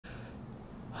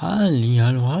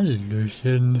Hallo,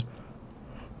 Hallöchen.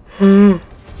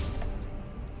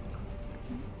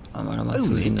 Aber nochmal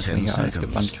zusehen, dass wir hier alles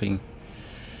gebannt kriegen.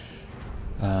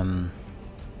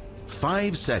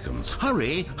 5 seconds.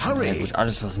 Hurry, hurry. Ja gut,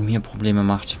 alles, was mir Probleme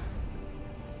macht,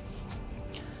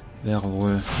 wäre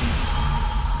wohl...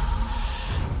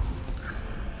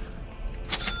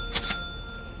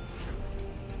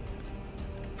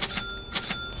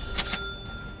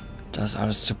 das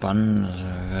alles zu bannen,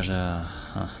 also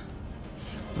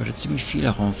würde ziemlich viel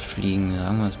rausfliegen,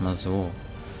 sagen wir es mal so.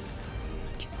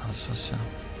 Was ist das ja?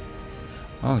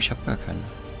 Oh, ich habe gar keine.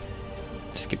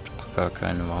 Es gibt auch gar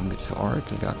keine. Warum gibt es für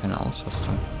Oracle gar keine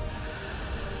Ausrüstung?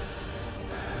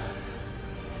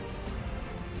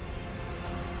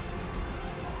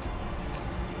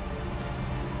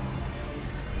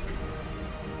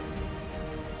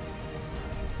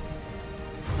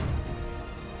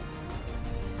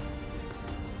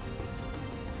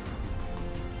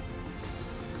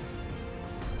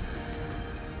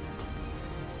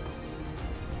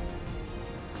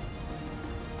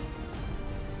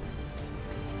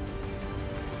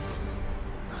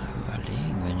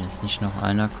 Nicht noch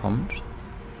einer kommt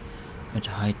mit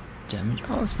High Damage.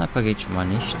 Oh, Sniper geht schon mal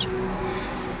nicht.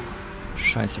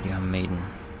 Scheiße, die haben Maiden.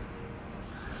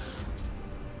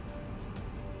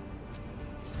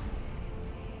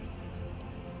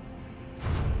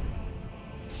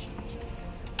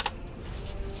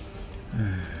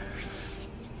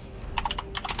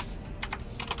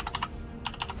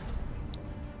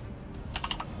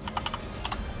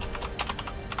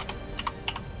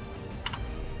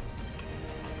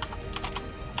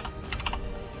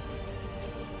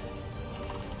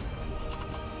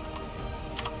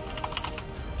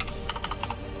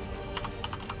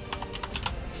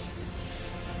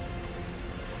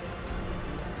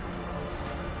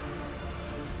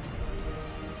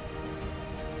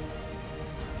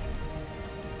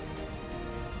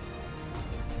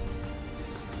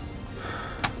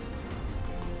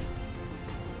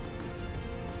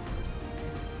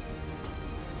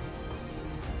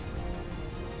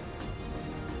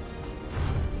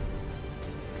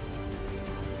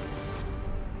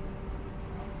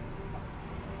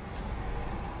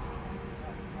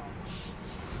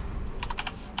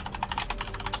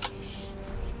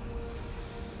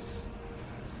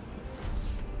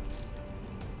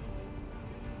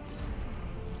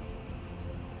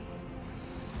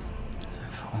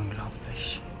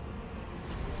 Unglaublich.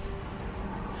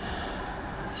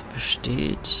 Es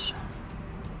besteht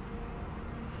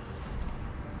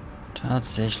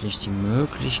tatsächlich die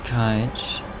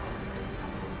Möglichkeit.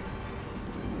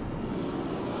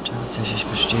 Tatsächlich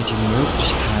besteht die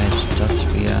Möglichkeit,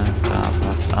 dass wir da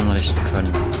was anrichten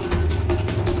können.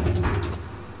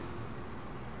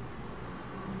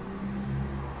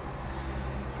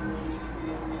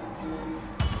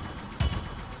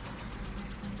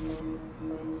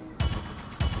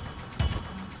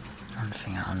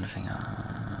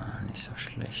 Anfänger, nicht so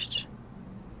schlecht.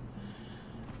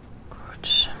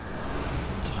 Gut.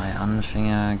 3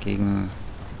 Anfänger gegen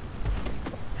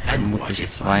vermutlich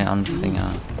 2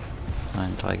 Anfänger.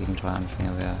 Nein, 3 gegen 3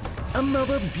 Anfänger wäre.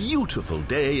 Another beautiful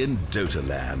day in Dota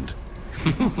land.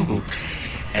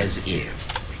 As if.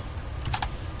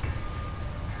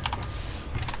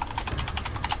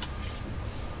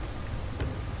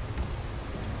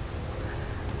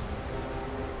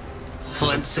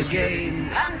 Once again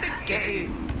and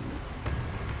again.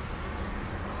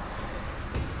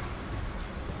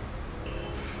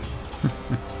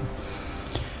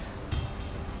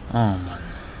 Oh Mann.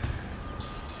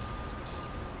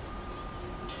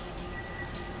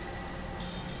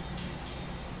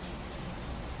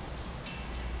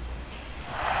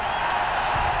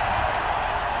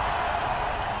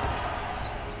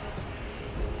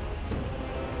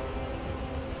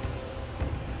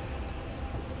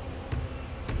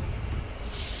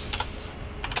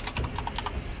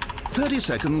 "30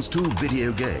 seconds to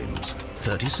video games.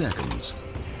 30 seconds.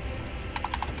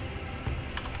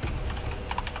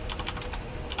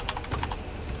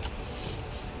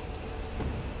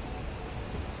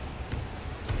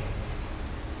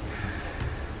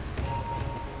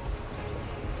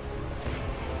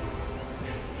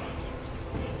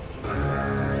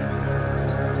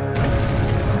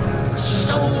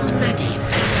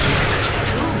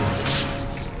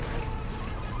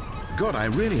 God, I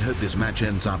really hope this match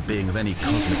ends up being of any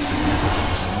cosmic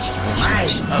significance.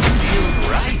 A field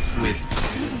rife with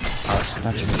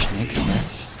Natürlich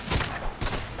nichts.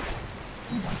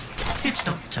 It's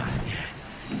not time yet.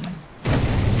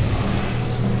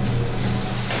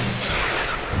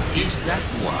 Is that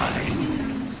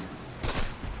wise?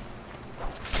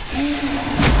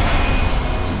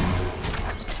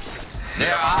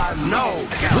 There are no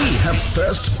We have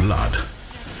first blood.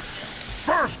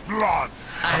 First blood!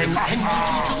 I'm ending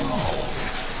it all.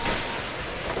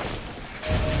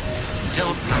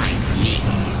 Don't mind me.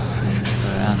 Das ist so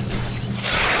ernst.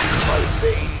 My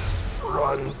veins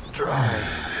run dry.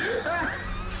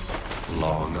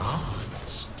 Long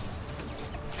odds.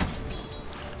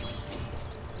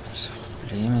 Das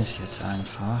Problem ist jetzt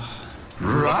einfach,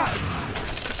 Run!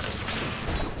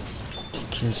 die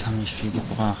Kills haben nicht viel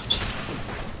gebracht.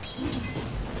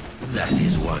 That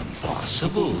is one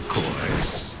possible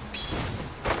course.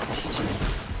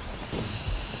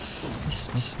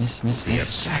 Mist. The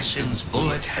assassin's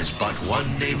bullet has but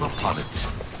one name upon it.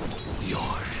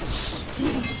 Yours.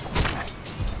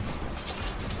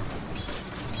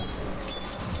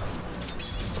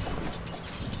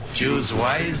 Choose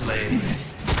wisely.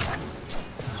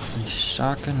 Nicht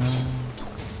stark genug.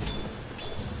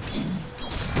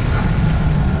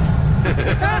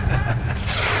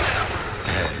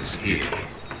 As if.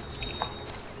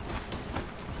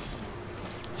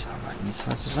 Jetzt arbeiten die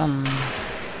zwei zusammen.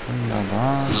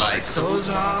 Wunderbar. Like those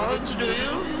odds, do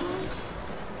you?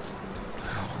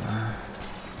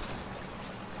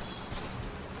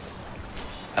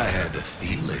 I had a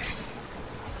feeling.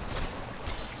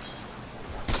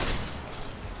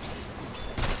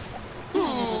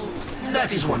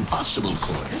 That is one possible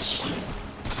course.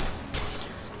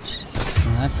 Das ist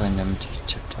Sniper in der Mitte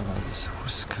getippt, aber das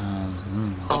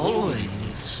Huskam. Always.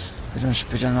 Wird uns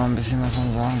später noch ein bisschen was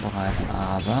an Sorgen bereiten,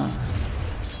 aber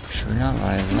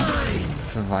schönerweise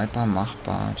für Viper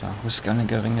machbar, da Husker eine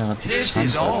geringere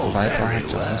Distanz als Viper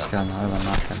hat, der Husker ein halber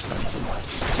Nahkämpfer ist.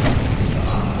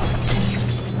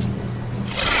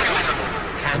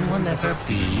 Can one ever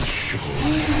be sure?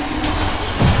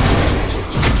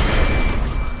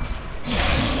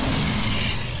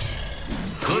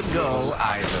 Could go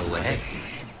either way.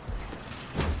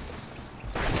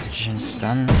 Hätte ich ihn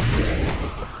dann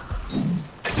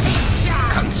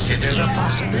Consider the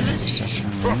possibility. das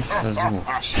schon längst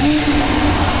versucht.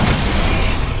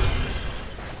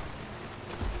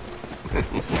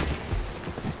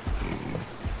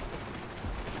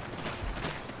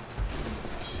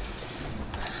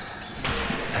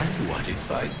 And what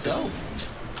if I don't?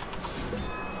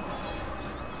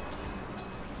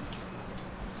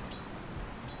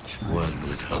 Ich One weiß,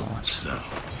 would das hope dauert. so.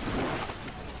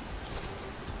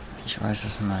 Ich weiß,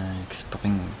 dass man nichts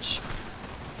bringt.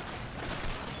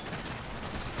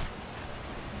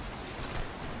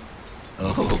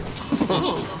 Oh,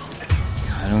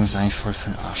 Die Heilung ist eigentlich voll für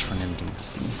den Arsch von dem Ding.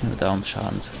 Das Ding ist nur da, um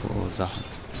Schaden zu verursachen.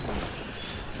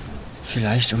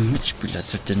 Vielleicht um Mitspieler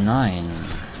zu denyen.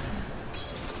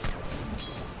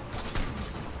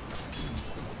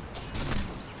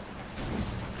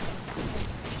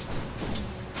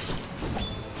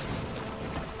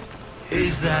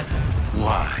 is that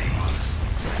wise?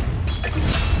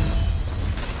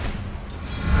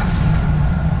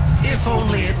 If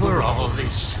only it were all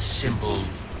this simple.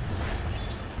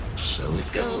 So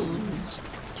it goes.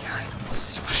 Die Heilung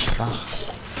ist zu schwach.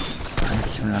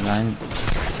 Einzig und allein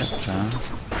das Zepter.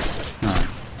 Nein.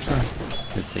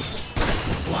 Witzig.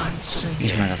 Once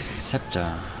Nicht mal again. das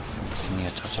Zepter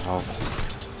funktioniert da drauf.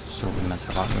 So wie man es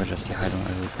erwarten würde, dass die Heilung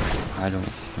erhöht wird. Die Heilung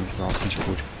ist es nämlich überhaupt nicht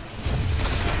gut.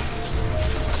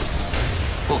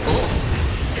 Oh, oh.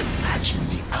 Imagine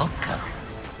the outcome.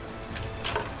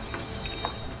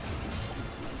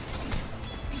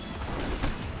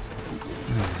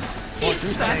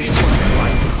 If that is what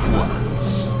one wants.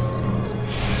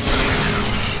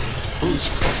 Whose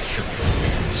fortune is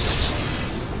this?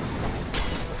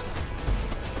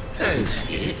 As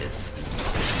if.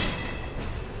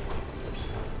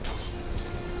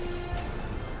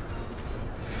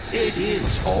 It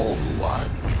is all one.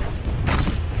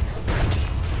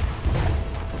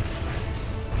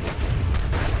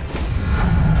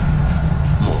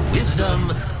 More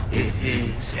wisdom, it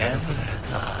is ever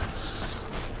thus.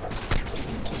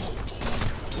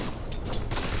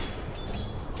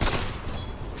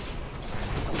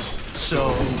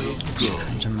 So good.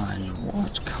 Könnte mal ein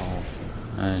Wort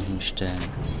kaufen. Hinstellen.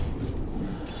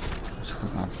 Also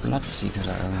guck mal, Blattsiege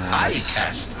da I irgendwas.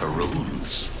 cast the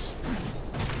runes.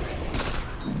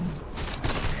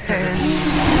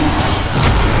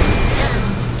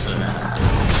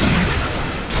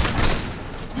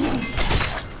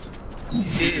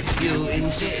 If you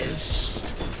insist.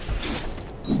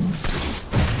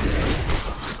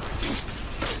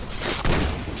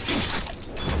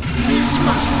 This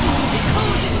must be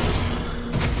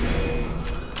decoded.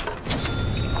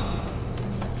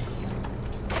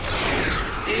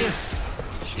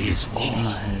 If is all.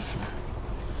 Mal helfen.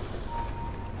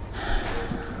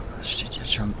 Das steht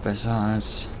jetzt schon besser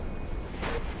als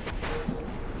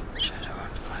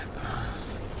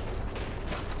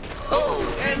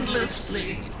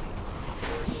endlessly.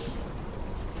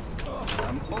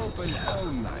 I'm open all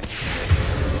night.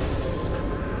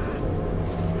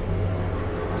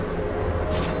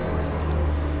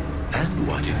 And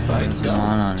what if I Das ist don't?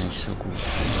 Mana nicht so gut.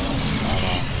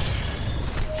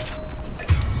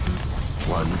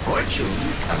 One fortune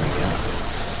coming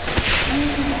up.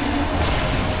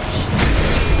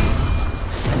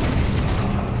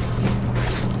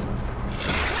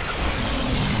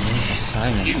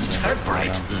 Silence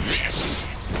Interpret this.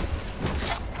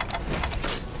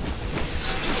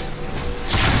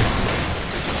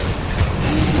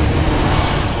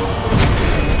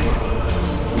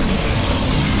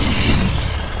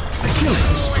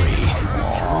 Killing spree.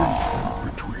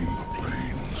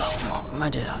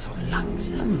 Warum der da so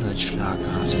langsam wird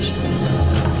schlagartig? Das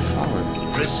ist doch faul.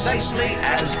 Precisely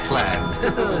as planned.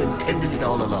 Intended it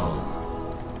all along.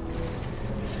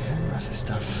 Was ist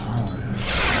da faul?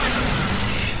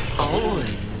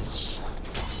 Always.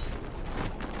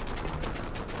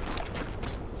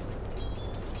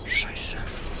 Scheiße.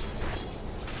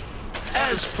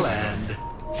 As planned.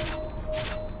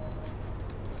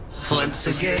 Once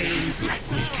again, let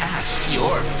me cast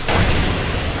your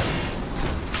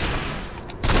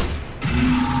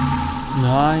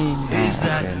Nein. Is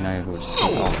that- Okay, na gut. Es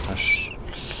gibt auch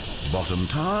das. Bottom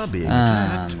tower being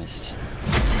Ah, attacked. Mist.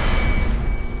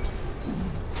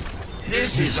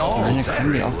 This is all Meine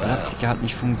Kombi very auf well. Platzige hat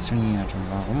nicht funktioniert. Und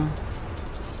warum?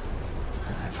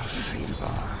 Einfach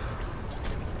fehlbar.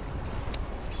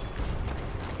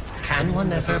 Can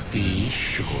one ever be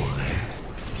sure?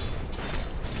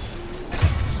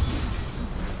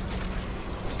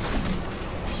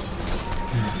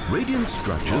 Radiant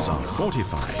structures are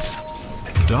fortified.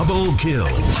 Double kill.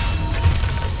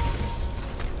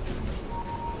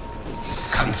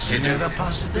 Consider the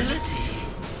possibility.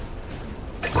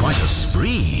 Quite a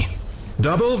spree.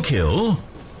 Double kill.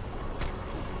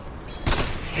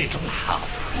 It'll help.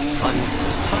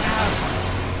 What happens?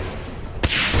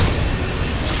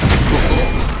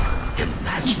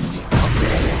 Imagine me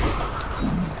coming.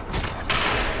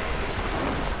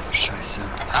 Scheiße.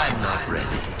 I'm not ready.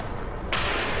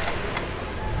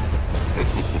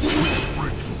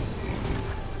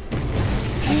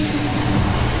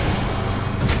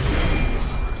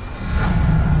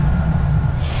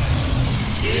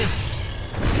 If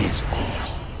is all.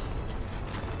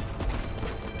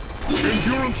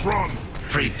 Endurance run.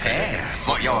 Prepare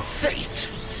for your fate.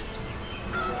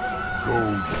 Go.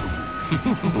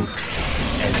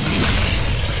 As you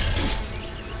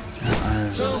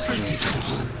Also, so es geht.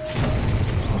 predictable.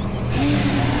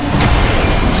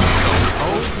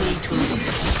 Only to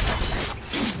this.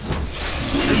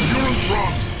 Endurance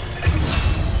run.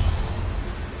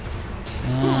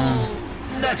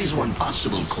 That is one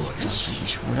possible course.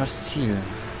 Ich wohl das Ziel.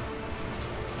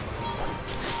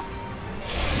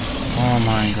 Oh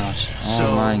mein Gott.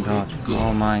 Oh mein Gott.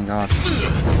 Oh mein Gott.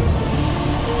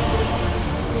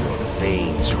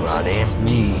 Veins run Nee,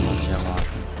 empty. muss ich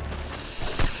erwarten.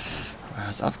 Er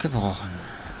ist abgebrochen.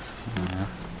 Ja.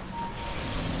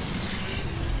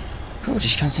 Gut,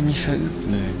 ich kann es ihm nicht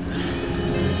verüben.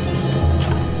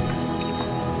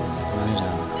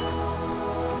 Weiter.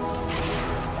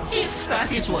 If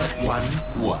that is what one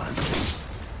wants.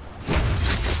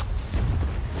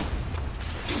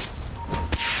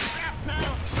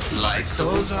 Like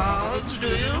those odds, do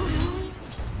you?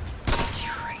 Die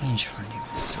Range von ihm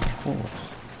ist so hoch.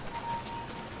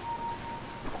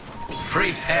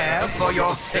 Prepare for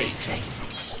your fate.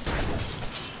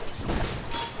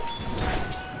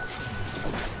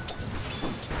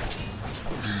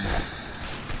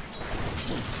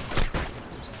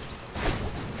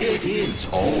 It is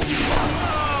all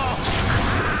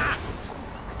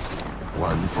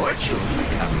one fortune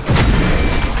coming.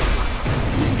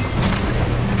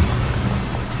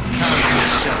 Count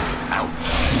yourself out.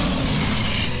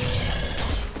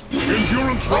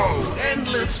 Endurance run. Oh,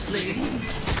 endlessly.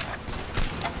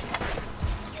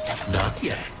 Not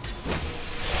yet.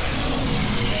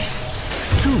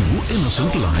 2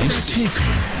 innocent lives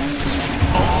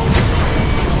taken.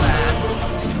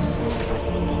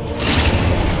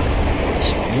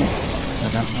 Ich will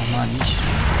verdammt nochmal nicht.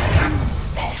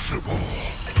 Possible.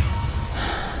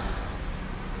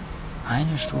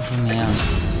 Eine Stufe mehr.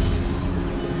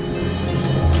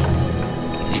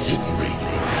 Is it really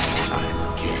that time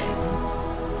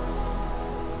again?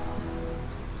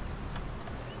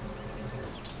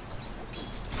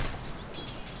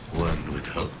 One would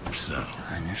hope so.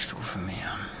 Eine Stufe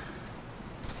mehr.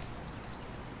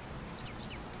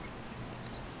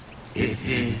 It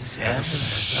is ever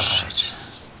Shit.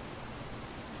 thus.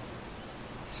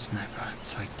 Sniper,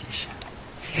 zeig dich.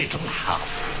 It'll help.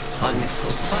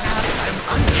 Uncle's glad I'm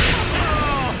under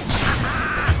attack.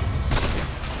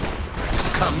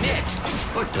 Commit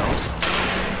or don't.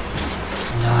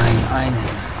 Nein, einen.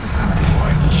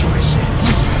 More choices.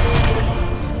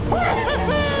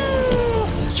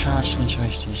 Der chargt nicht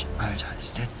richtig. Alter,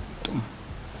 ist der dumm.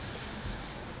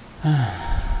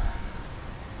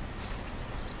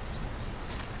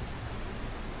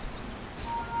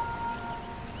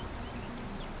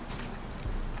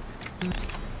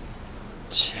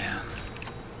 Tja.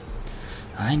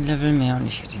 Ein Level mehr und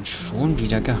ich hätte ihn schon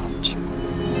wieder gehabt.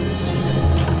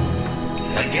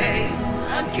 Again,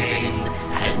 again,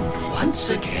 and once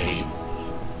again.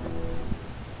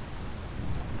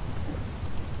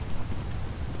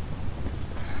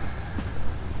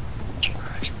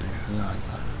 Ich bin höher als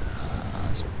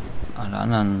alle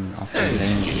anderen auf der Welt.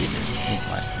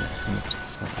 Das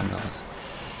ist was anderes.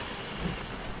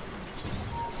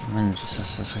 Mensch,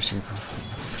 ist das richtige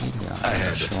Profil?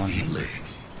 Ja, schon.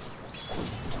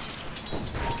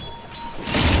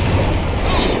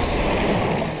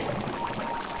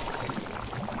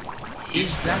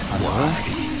 Is that Hallo?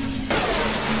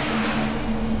 why?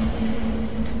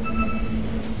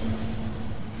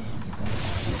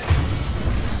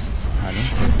 Ja,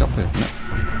 links ja doppelt, ne?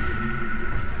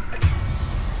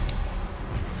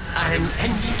 I'm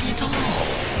ending it all.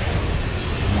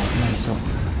 Immer nicht so.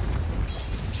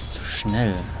 Das ist zu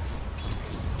schnell.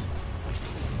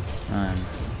 Nein.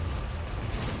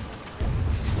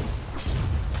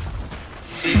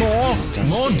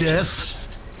 More deaths.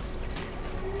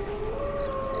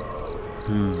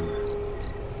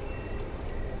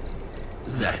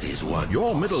 That is one.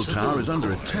 Your middle possible tower is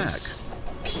under course. attack.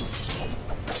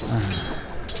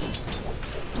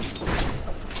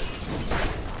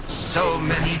 So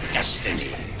many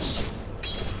destinies.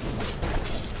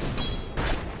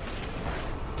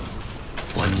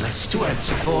 One less to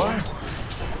answer for.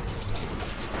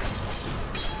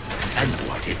 And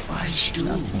what if I do?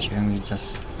 Nicht irgendwie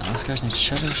das ausgerechnet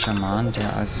Shadow Shaman,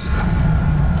 der als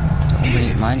der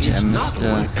unbedingt meinte, er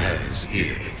müsste.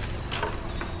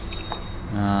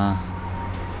 Ja.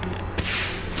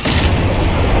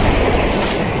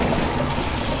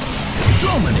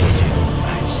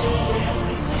 Dominating.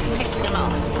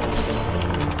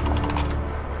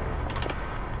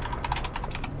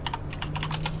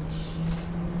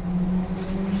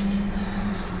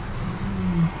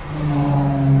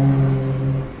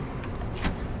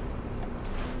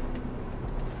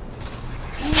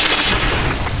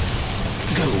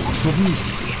 Gold for me.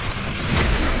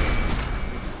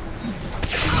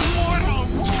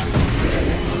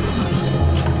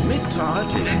 Mid-tower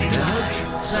taken Many down.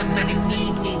 lives and many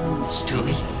meanings to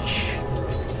each.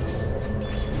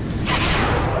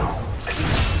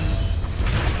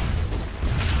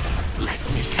 Let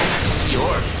me cast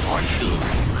your fortune.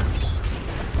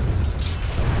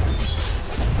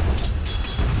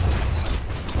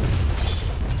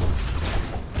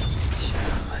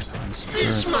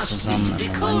 Spirit zusammen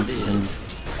im Moment sind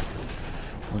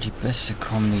wohl die beste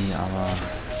Kombi, aber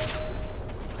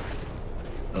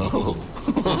Oh.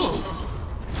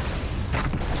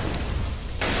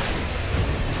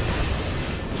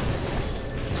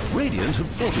 Radiant have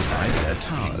fortified their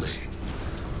towers.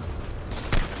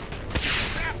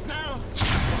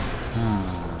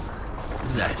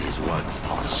 That is one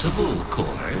possible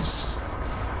course.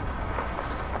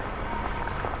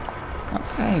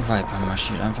 okay, Viper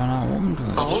marschiert einfach nach oben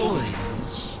durch. Always.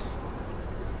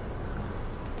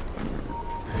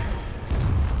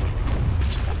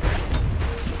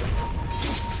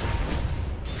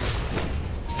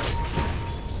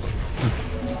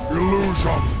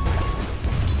 Illusion.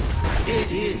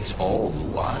 It is all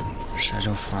one.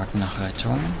 Shadow fragt nach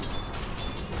Rettung.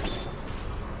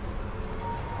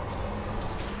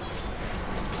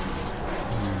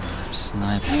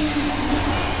 Sniper.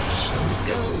 So it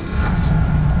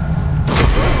goes.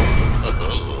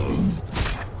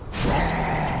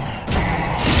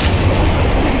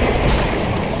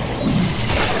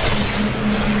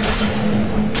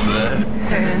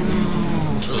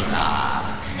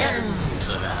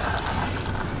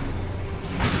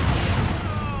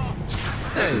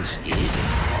 As it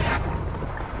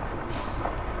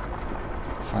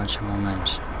Falscher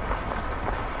Moment.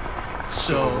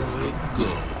 so it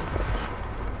goes.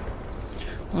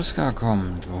 Oscar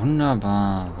kommt.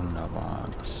 Wunderbar, wunderbar.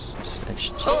 Das ist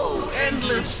echt Oh,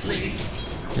 endlessly.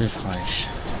 hilfreich.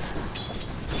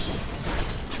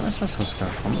 Ich weiß, dass Oscar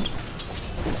kommt.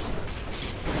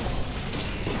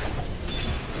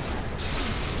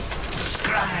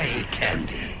 Scry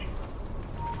candy.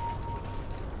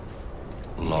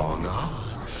 Long on.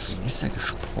 Wie ist er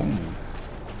gesprungen?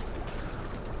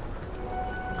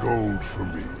 gold for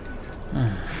me.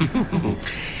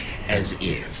 As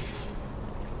if.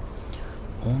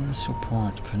 Ohne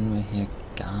Support können wir hier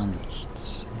gar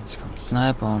nichts. Jetzt kommt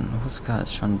Sniper und Huska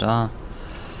ist schon da.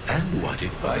 And what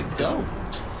if I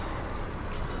don't?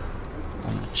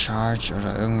 Und Charge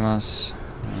oder irgendwas.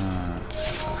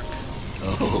 Fuck.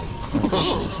 Oh.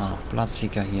 Ist noch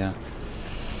Platzsieger hier.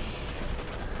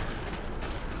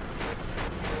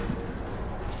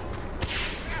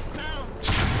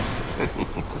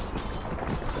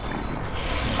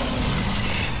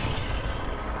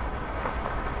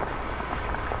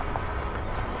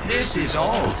 This is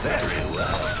all very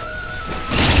well.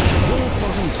 Your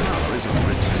bottom tower is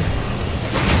under attack.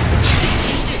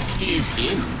 It is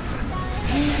in.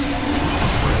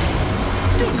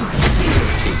 Do not fear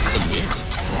to commit.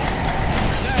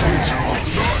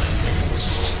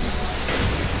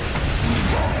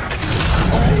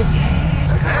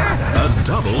 A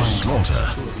double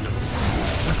slaughter.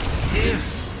 If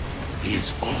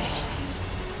is all.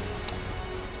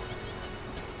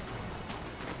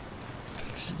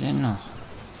 Kriegst du den noch?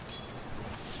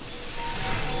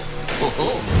 Oh,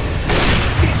 oh.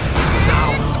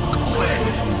 Now, when?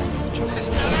 That's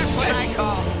what I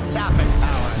call stopping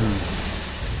power.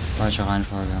 Falsche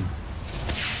Reihenfolge.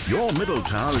 Your middle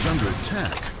tower is under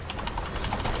attack.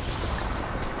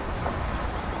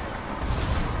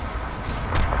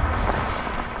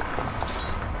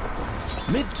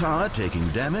 Mid tower taking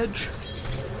damage.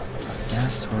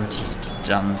 Erst Ulti,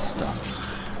 dann Stun.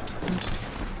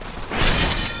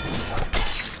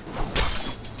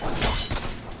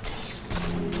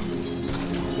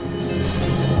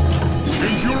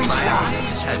 My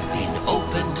eyes have been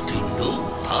opened to new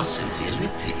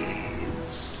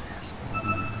possibilities.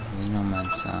 Wie noch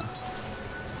meinst du?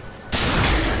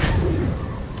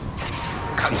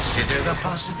 Consider the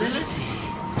possibility.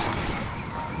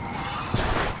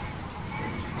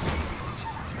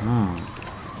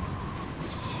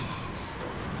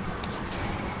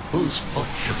 Whose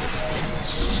fortune is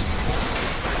this?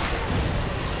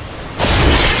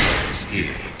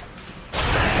 Here.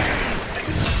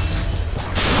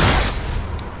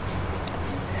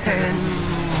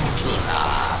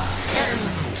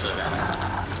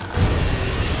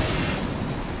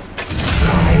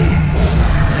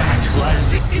 That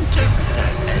was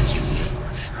interpreted as you will.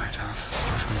 Right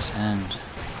off from his hand.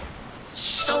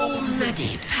 So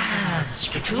many paths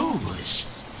to choose.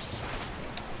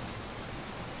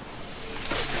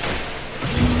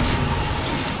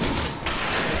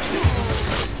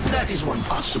 That is one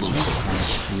possible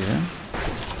course. Hier.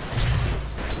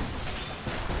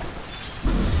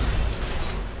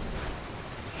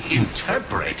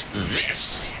 Interpret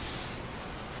this.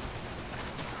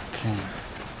 Okay.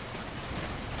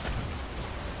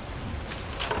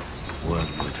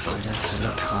 Work with Voll der Fülle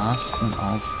focus. casten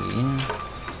auf wen?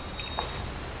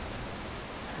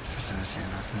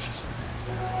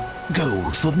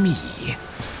 Gold for me.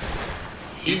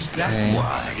 Is that Okay.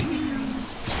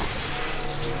 wise?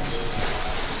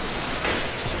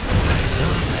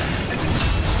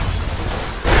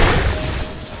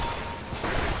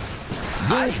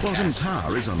 Your bottom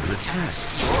tower is under attack.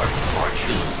 Your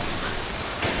fortune.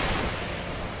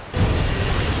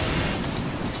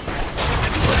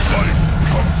 Life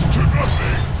comes to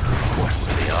nothing. What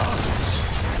were the odds?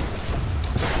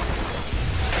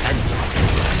 And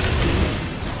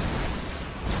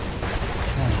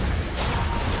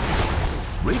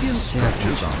Radiant Sehr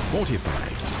structures gut. are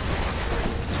fortified.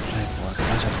 Black Wards,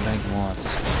 weiter Black Wards.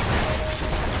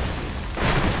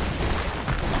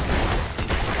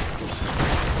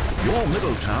 Your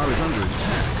middle tower is under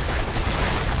attack.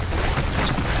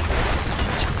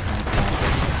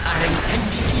 I'm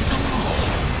ending it all.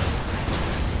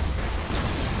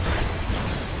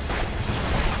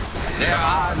 There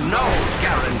are no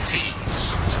guarantees.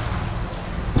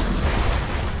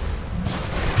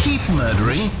 Keep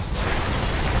murdering.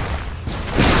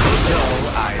 Go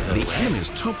either The way. enemy's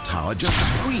top tower just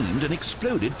screamed and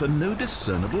exploded for no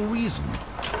discernible reason.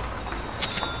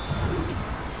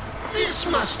 This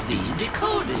must be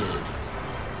decoded.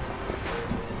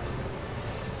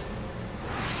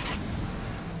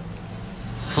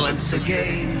 Once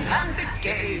again and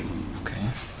again. Okay.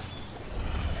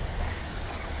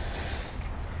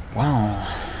 Wow.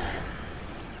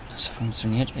 Das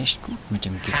funktioniert echt gut mit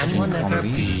dem Can one giftigen ever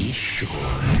Kombi. be sure?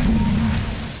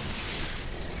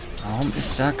 Warum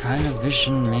ist da keine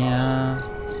Vision mehr?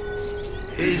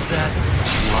 Is that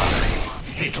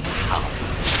why it'll come?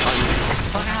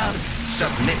 But I'll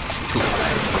submit to it.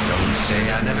 Don't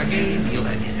say I never gave you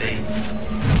anything.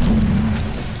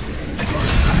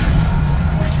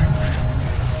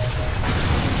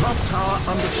 Top tower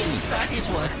under siege. That is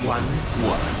what one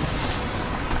wants.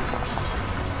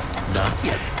 Not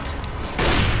yet.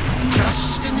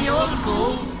 Just in the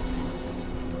oracle.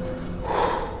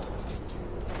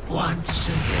 Once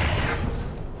again.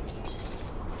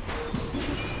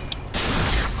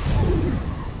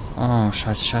 Oh,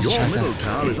 scheiße, scheiße, Your scheiße. middle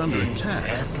tower is under attack.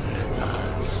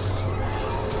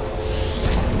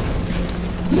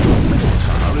 Middle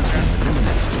tower is being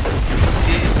eliminated.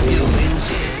 If you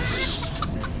insist.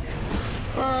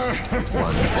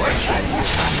 One portion.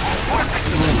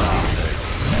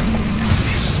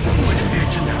 This would appear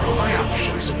to narrow my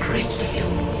options a great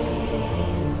deal.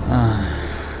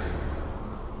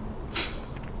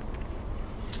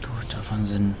 Gut, davon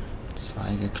sind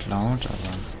 2 geklaut,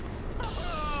 aber...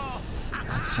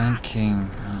 That's ein King.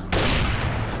 Ja.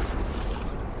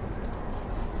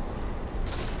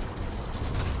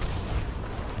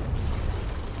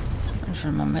 Für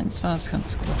den Moment sah es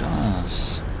ganz gut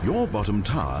aus. Your bottom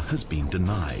tower has been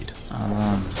denied.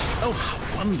 Aber... Oh,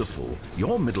 how wonderful.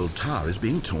 Your middle tower is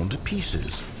being torn to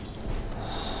pieces.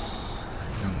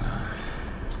 Junge.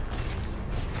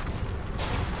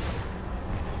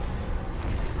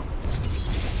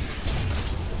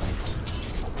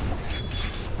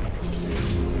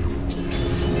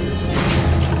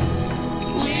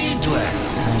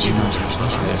 Kann ich natürlich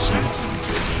nicht wissen.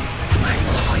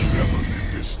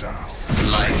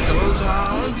 Like those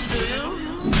odds, do you?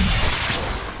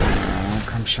 Oh,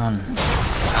 komm schon.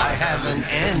 I have an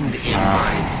end in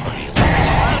mind for you.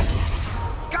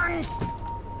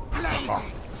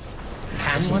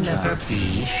 Can one ever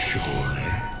be sure?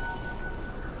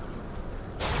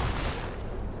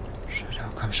 Shit, oh,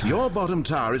 komm schon. Your bottom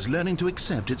tower is learning to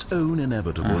accept its own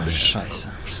inevitable Ah, death. scheiße.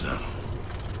 So,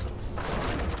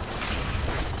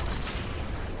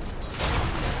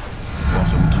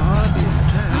 Bottom tower being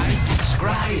attacked.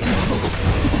 describe.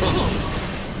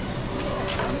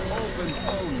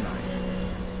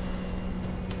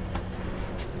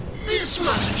 This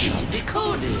must be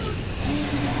decoded.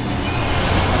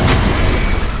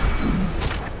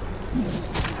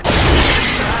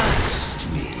 Trust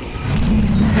me.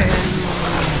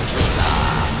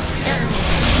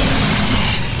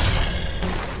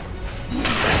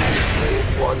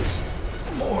 Once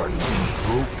more,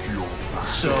 broke your back.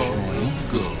 So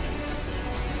good.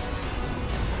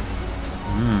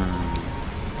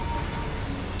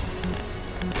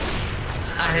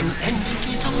 I'm ending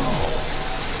it all.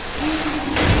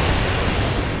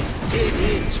 It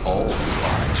is all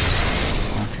right.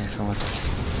 Okay, verursacht.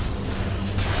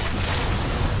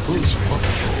 Whose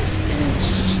fortune is this?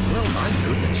 Well, my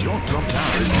goodness, your top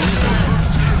tower is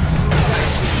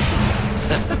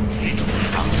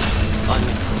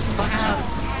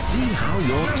See how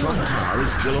your top tower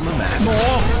is still on the map.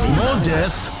 More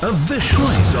death, a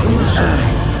vicious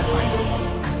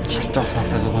Ich hätte doch noch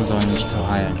versuchen sollen, mich zu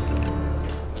heilen.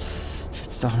 Ich hätte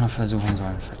es doch noch versuchen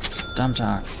sollen. Verdammte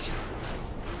Axt.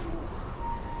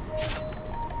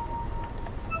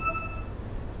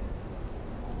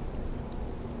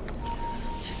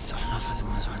 Ich hätte es doch noch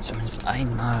versuchen sollen, zumindest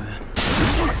einmal.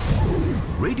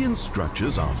 Radiant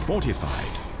structures are fortified.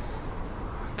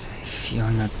 Okay,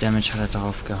 400 Damage hat er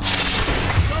drauf gehauen.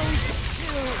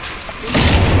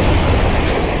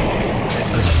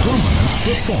 A dominant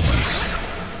performance.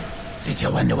 Did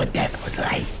you wonder what that was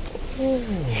like?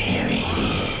 Here it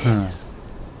is.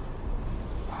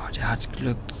 Oh, der hat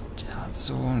Glück. Der hat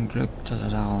so ein Glück, dass er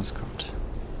da rauskommt.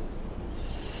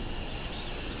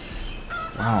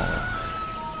 Wow.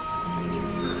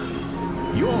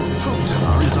 Your top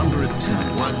tower is under attack.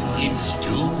 One is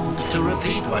doomed to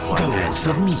repeat what one has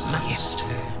for me. mastered.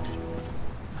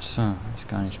 Achso, ist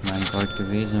gar nicht mein Gold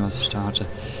gewesen, was ich da hatte.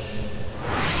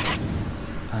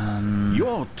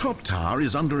 Your top tower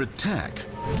is under attack.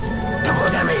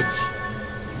 Double damage.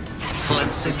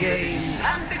 Once again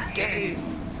and again.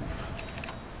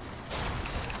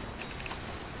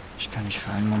 Ich kann dich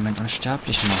für einen Moment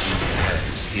unsterblich machen.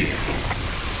 As here.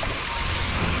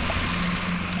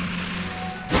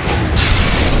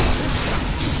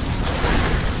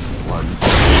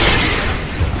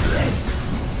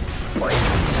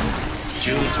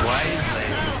 Choose wisely.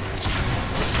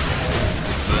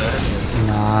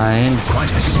 Nein.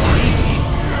 Quite a spree.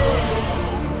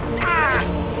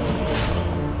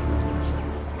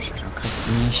 Shit, er kriegt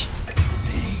ihn nicht.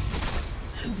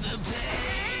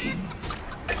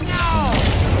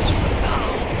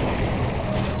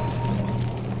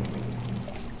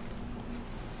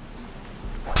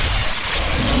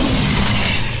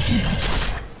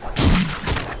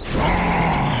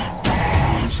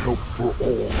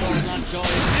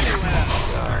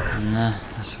 Na,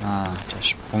 das war... Der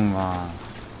Sprung war...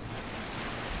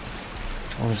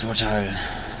 Todesurteil.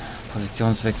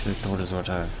 Positionswechsel,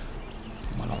 Todesurteil.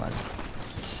 Normalerweise.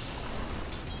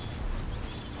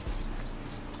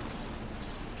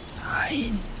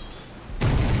 Nein.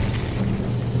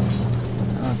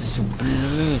 Ah, bist du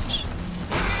blöd.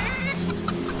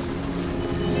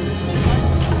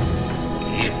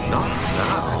 If not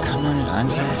now, Er kann doch nicht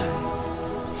einfach.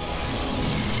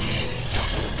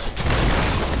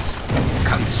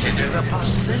 consider the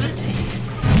possibility.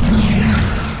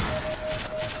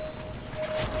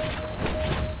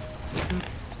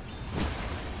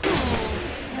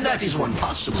 That is one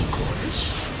possible course.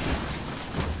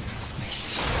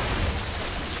 Mist.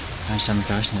 Kann ich damit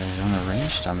gerechnet, dass ich so eine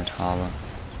Range damit habe?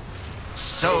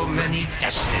 So many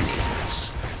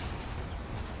destinies.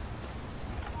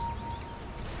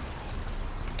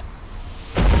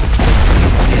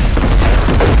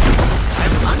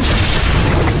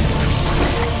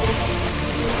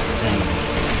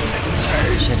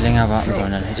 Ich hätte länger warten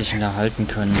sollen, dann hätte ich ihn da halten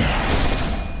können.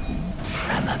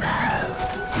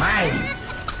 Mine.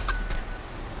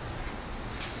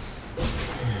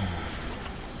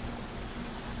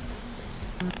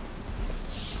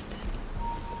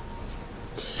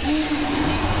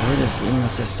 Das Blöde ist eben,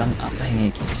 dass das dann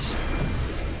abhängig ist.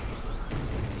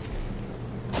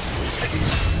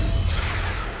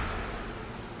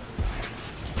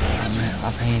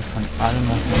 Abhängig von allem,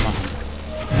 was wir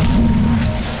machen.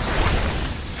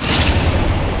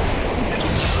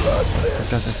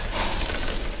 Das ist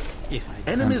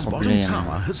Enemy's bottom Problem.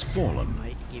 tower has fallen.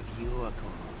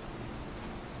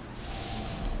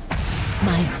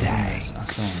 My thanks.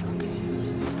 Achso, okay.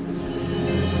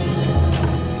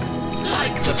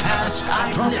 Like the past,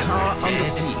 I'm Top never tower under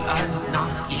dead. siege. I'm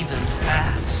not even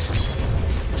past.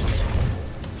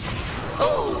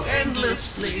 Oh,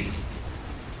 endlessly.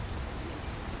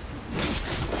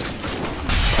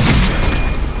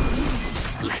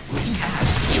 Let me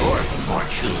cast your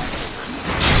fortune.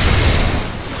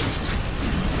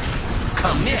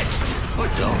 Commit or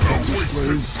don't.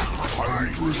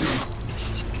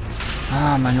 Mist.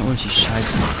 Ah, meine Ulti,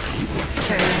 scheiße.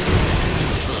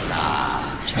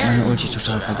 Ich habe meine Ulti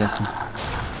total vergessen.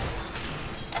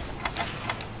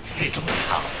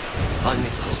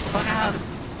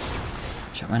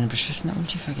 Ich habe meine beschissene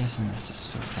Ulti vergessen. Das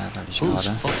ist so ärgerlich gerade.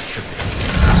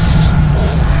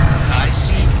 I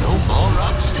see no more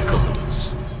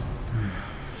obstacles.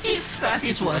 If that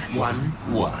is what one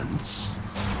wants.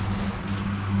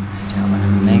 Ich habe eine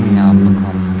Menge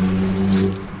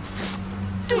abbekommen.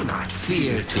 Do not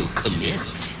fear to commit.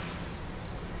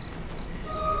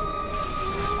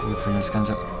 Gut, wenn das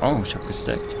Ganze... Oh, ich habe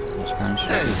gestackt. Das ist gar nicht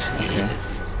schlecht. As Okay. if.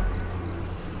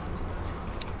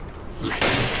 Let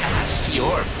me cast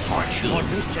your fortune.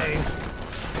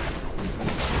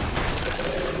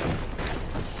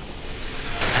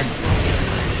 And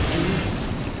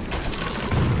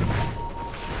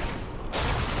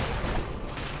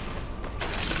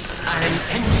I'm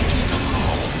ending it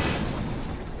all.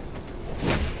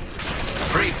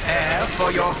 Prepare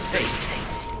for your fate.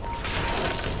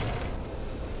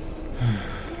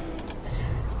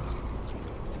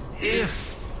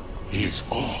 If is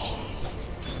all.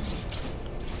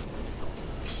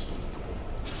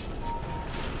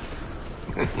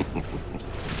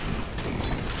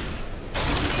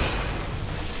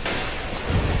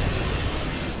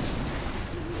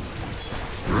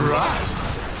 Right.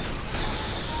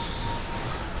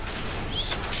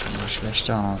 Schon mal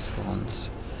schlechter aus für uns.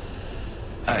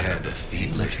 I had a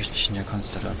feeling. Natürlich nicht in der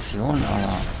Konstellation,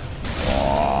 aber...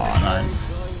 Oh, nein.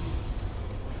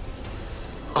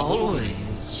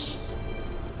 Always.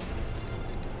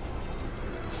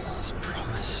 False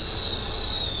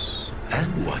promise.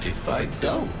 And what if I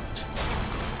don't?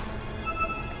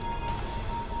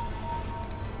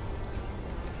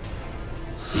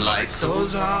 Like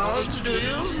those odds, do Das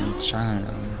you? ist ein Jungle,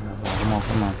 warum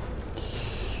auch immer.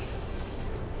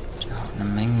 Die haut eine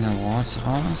Menge Wards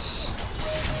raus.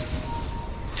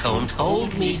 Don't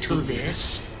hold me to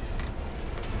this.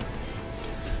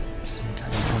 Das sind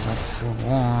kein Ersatz für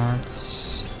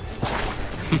Wards.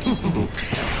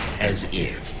 As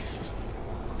if.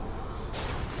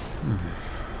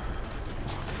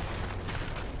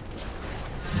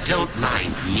 Don't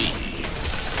mind me.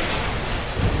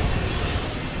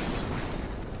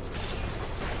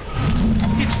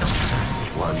 It's not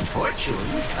just one fortune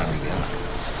coming up.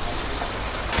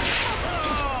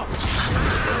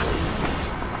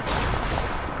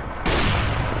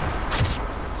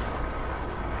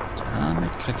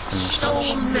 Damit kriegst du mich So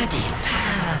nicht. many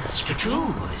paths to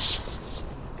choose.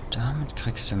 Damit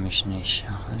kriegst du mich nicht.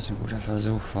 Ja, das ist ein guter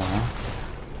Versuch, war.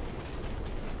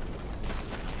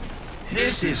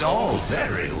 This is all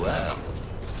very well.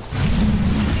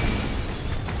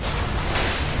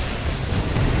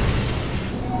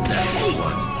 that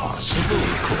one possible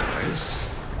course?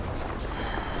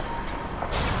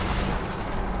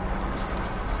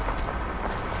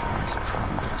 As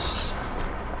promise.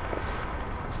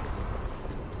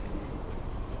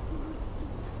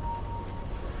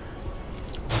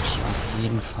 Auf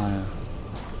jeden Fall.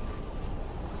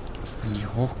 Wenn die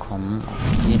hochkommen,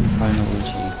 auf jeden Fall eine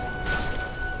Ulti.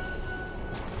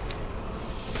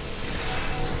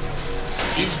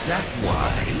 Is that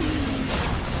why?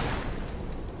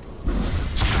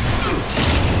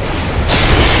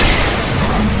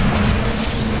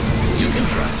 You can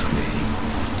trust me.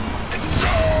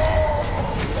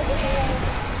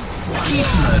 Keep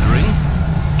murdering.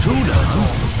 Two down.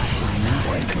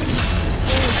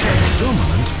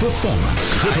 Dominant performance.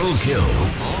 Triple kill.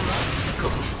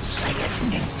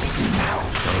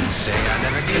 Don't say I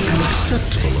never gave An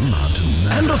acceptable amount of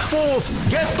mana. And a fourth.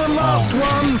 Get the last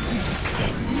one.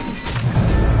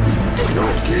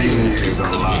 Your king is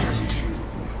alive.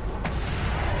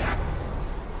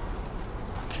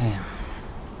 Okay.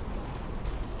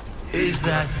 Is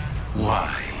that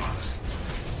wise?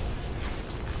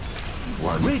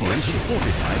 Radiant have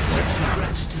fortified their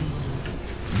towers.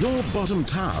 Your bottom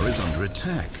tower is under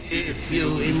attack. If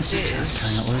you insist.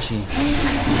 Keine Ulti.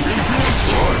 It's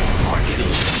your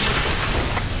fortune.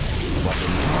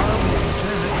 Bottom tower will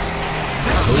attack.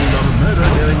 A whole lot of murder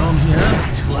going on here.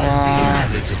 That was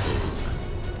inevitable.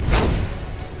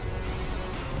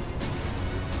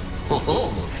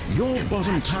 Oh, Your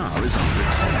bottom tower is under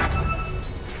attack.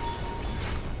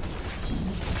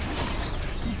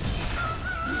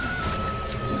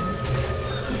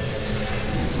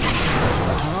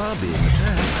 Bottom tower being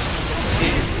attacked.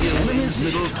 Enemy's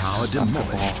middle tower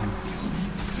demolished.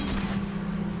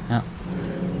 Ja.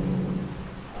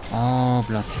 Oh,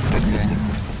 Platz. Okay.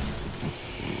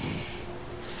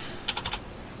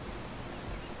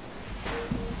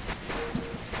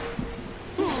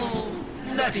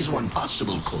 that is one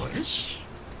possible course.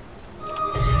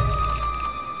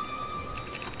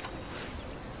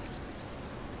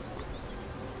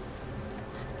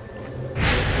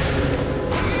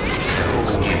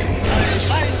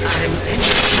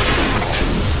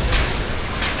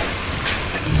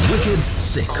 Wicked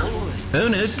sick.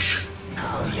 Onage.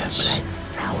 Oh, your blood's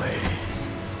sour.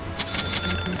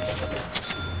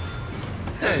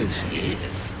 As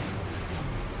if.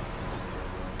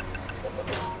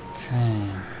 Okay.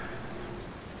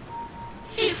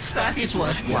 If that is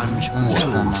what one Mich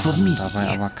unsichtbar machen, dabei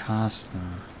aber casten.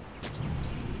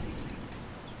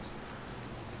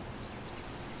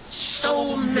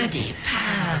 So many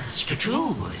paths to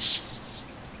choose.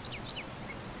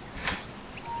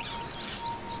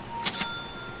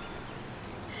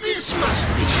 This must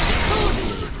be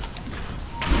decoded.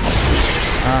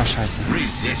 Ah, scheiße.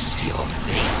 Resist your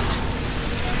fate.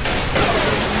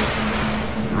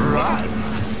 Run.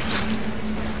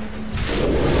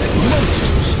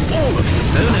 Monsters, all of you.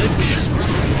 Onage.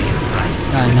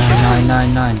 Nein, nein, nein,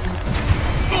 nein, nein.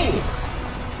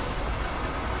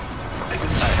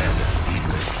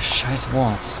 Diese scheiß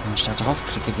Wards. Wenn ich da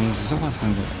draufklicke, bin ich sowas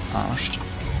von gearscht.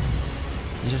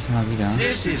 Jedes Mal wieder.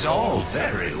 This is all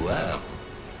very well.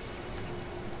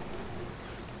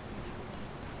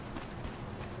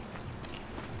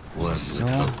 So.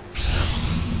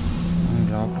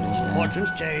 Unglaublich, ey.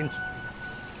 Fortune's change.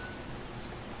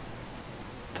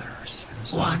 Thirst. Wir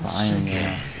müssen uns beeilen, ja.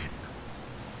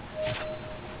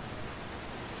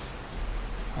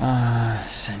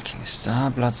 Sand King Star,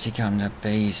 Bloodseeker an der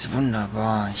Base.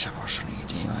 Wunderbar. Ich habe auch schon eine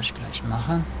Idee, was ich gleich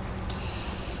mache.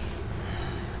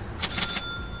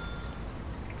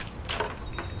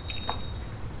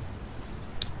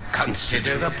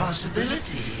 Consider the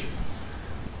possibility.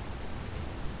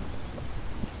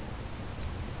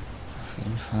 Auf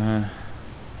jeden Fall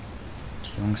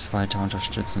die Jungs weiter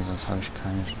unterstützen, sonst haben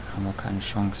wir keine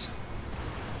Chance.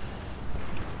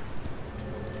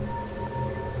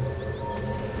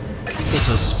 It's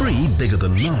a spree bigger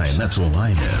than mine, that's all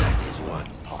I know. That is one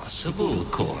possible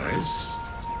course.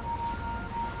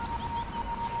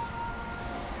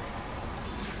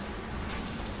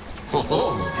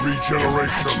 Oh,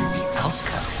 Regeneration. the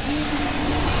outcome.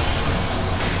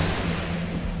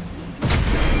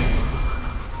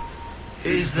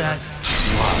 Is that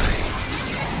why?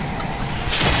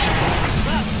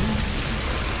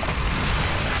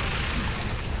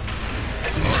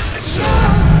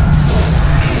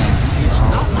 It's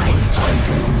not my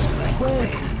poisons like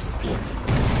this.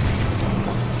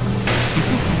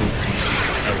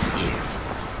 As if.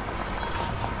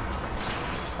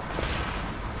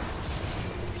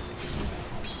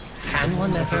 Can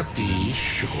one ever be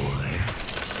sure?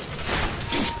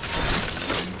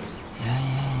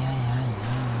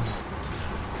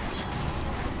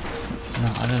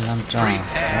 allesamt da,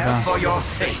 Prepare oder? for your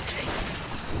fate.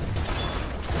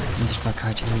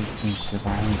 Unsichtbarkeit hilft nichts, wir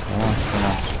brauchen Wort,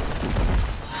 verdammt.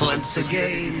 Once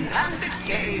again and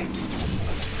again.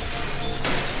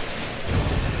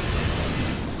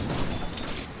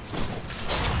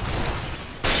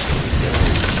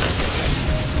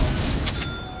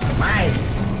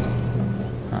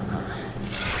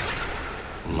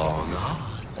 Long on.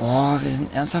 Oh, wir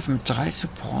sind ernsthaft mit 3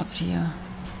 Supports hier.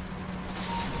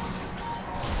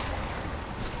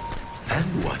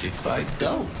 And what if I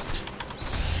don't?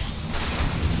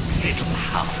 It'll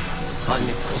help.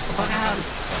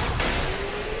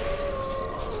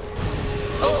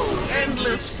 Oh,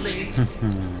 endlessly.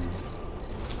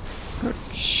 Gut.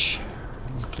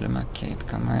 Mit Glimmer Cape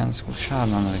kann man ganz gut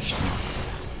Schaden anrichten.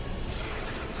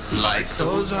 Like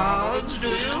those odds, do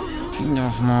you? Fing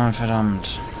doch mal,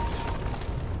 verdammt.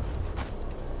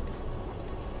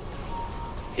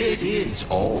 It is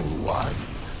all one.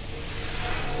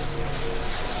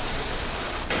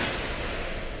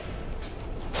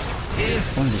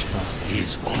 If Unsichtbar.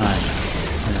 is all. Nein,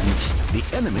 oder nicht. The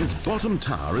enemy's bottom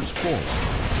tower is fallen.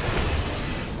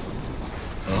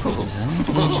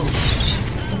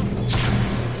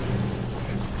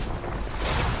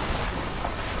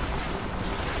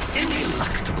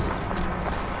 Ineluctable.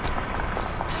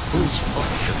 Whose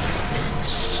fortune is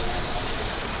this?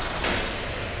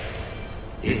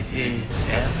 It is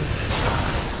Ever's.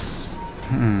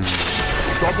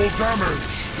 Double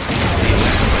damage.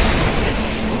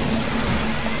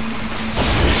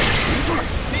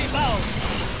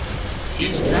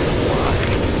 Is that why?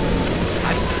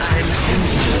 I'm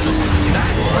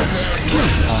that was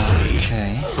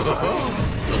Okay.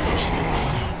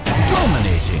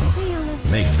 Dominating.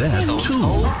 Make that don't two.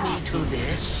 hold me to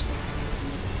this.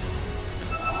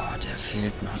 Oh, der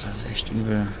fehlt noch, das ist echt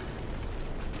übel.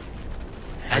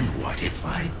 And what if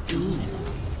I do?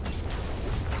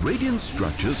 Radiant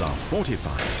structures are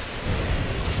fortified.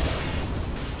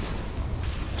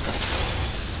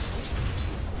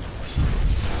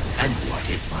 And what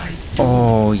if I do?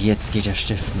 Oh, jetzt geht er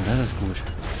stiften, das ist gut.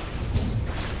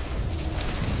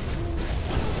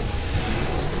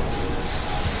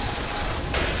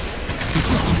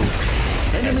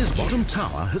 Enemy's bottom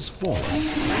tower has fallen.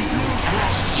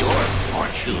 Cast your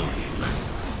fortune.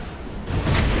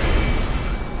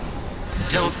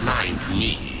 Don't mind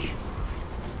me.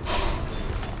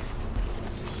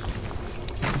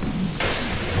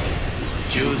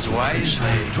 Choose wisely.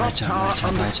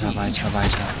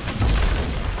 Weiter.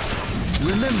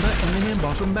 Remember enemy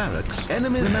bottom barracks.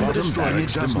 Enemy's bottom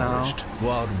barracks just demolished.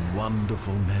 What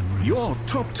wonderful memories. Your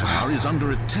top tower is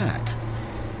under attack.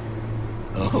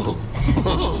 Oh.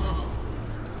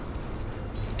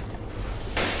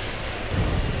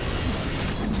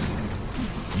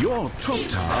 Your top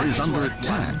tower is under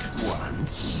attack.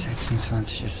 Once.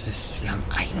 26 Assists. Wir haben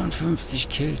 51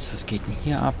 Kills. Was geht denn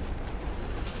hier ab?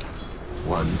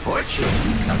 One fortune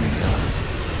coming up.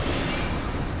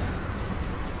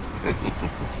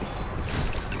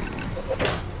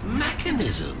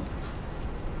 Mechanism.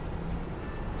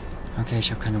 Okay, ich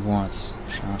habe keine Wards.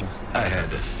 Schade. I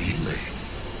had a feeling.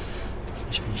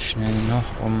 Ich bin nicht schnell genug,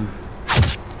 um...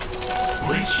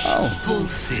 Wish Oh.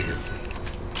 fulfilled.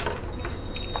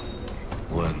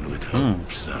 One would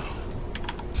hope so.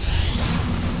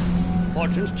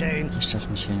 Fortune's changed. Nicht, dass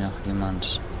mich hier noch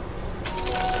jemand...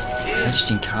 Hätte ich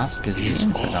den Cast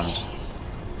gesehen? Verdammt.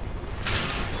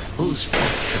 Whose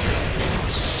fortune is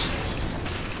this?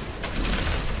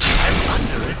 I'm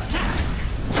under attack.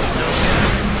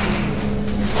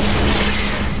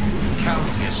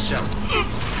 Count yourself.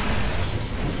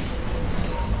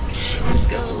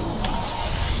 Go.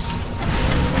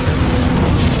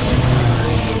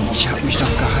 Ich habe mich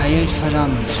doch geheilt,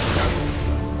 verdammt.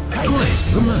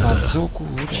 Das war so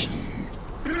gut.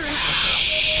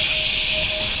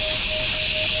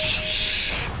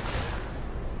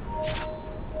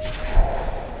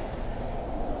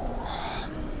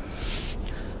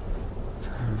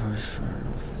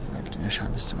 Der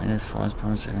Schaden bis zum Ende des Force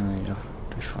Browns irgendwie doch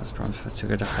durch Force Browns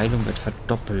verzögerte Heilung wird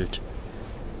verdoppelt.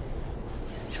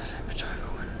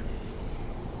 Betäubungen.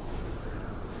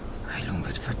 Heilung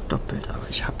wird verdoppelt, aber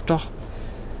ich hab doch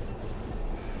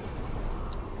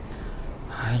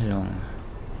Heilung.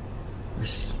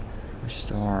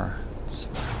 Restore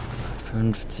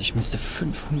 250. Müsste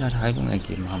 500 Heilung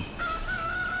ergeben haben.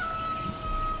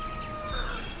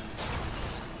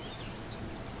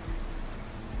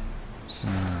 So.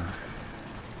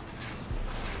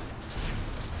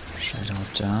 Shadow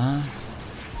da.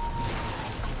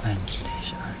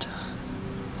 Endlich, Alter.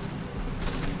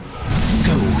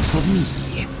 Go for me.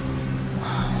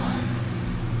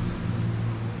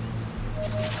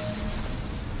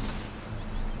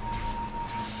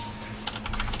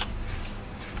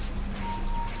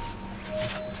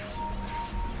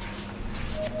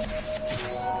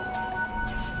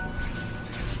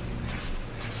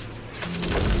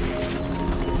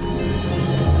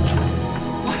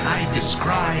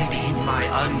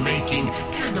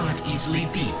 easily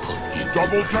be put into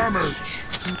Double damage.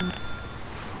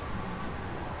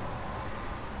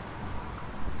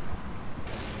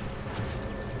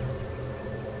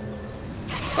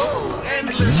 Oh,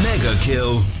 endless. Mega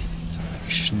kill.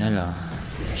 Schneller.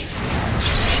 Ich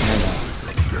schneller.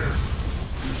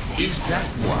 Is that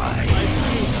why?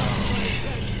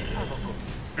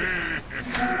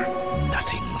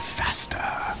 Nothing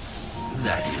faster.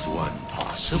 That is one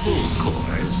possible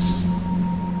course.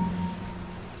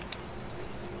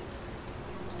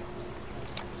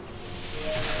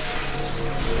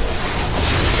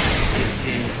 If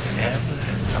it's ever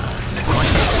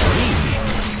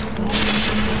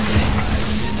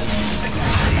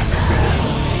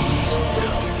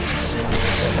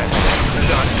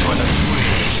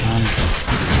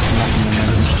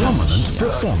Dominant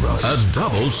performance. A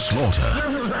double slaughter.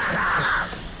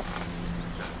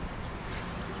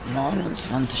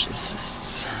 29 ist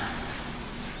es.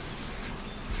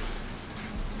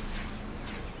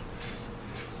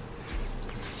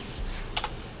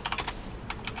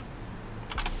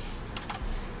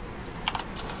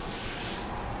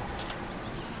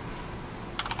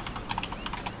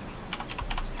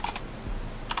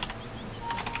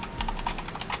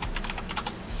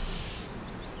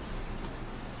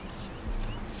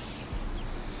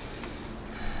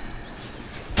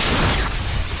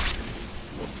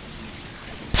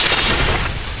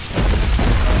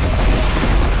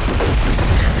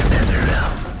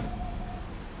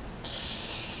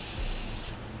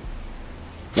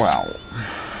 Wow.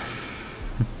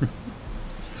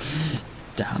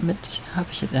 Damit habe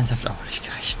ich jetzt ernsthaft auch nicht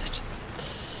gerechnet.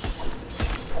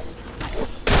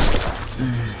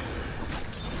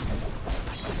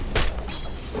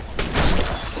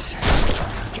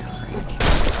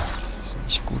 Das ist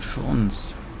nicht gut für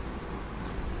uns.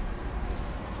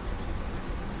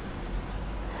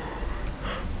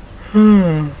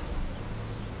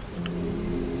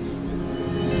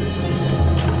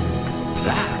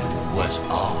 was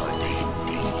odd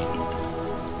indeed.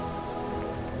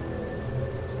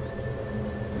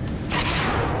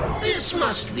 This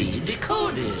must be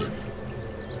decoded.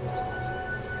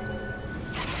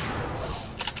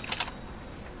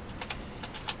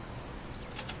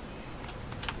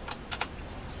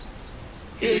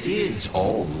 It is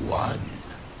all one.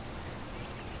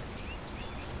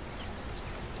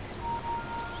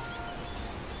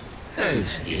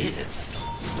 As if.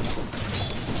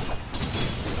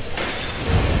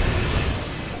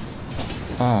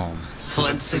 Oh.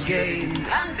 Once again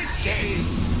and again.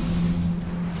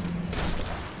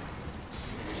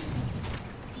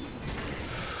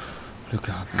 Glück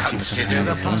gehabt. Consider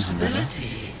the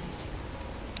possibility.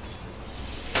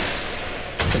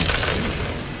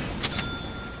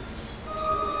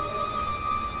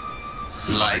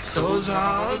 Like those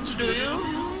odds, do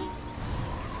you?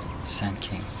 Sand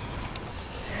King.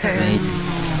 Raiden.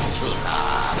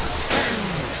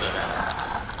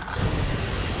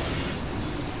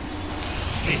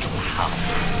 It'll happen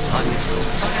until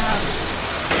forever.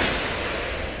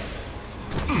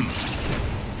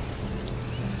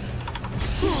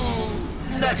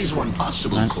 That is one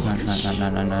possible Nein, course.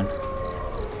 nein.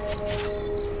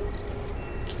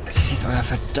 Das ist jetzt euer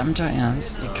verdammter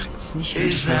Ernst? Ihr kriegt es nicht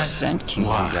hin, für Sand King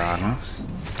zu jagen.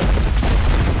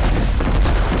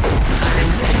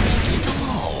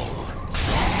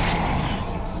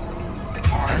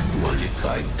 And what if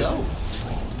I don't?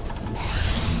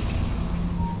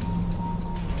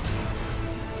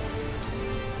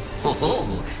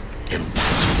 Oh,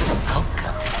 impossible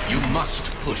outcome. You must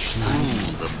push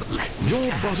through them like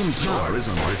Your bottom tower is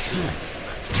under attack.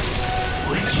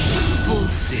 with simple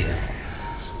fear.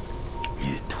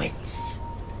 You twitch.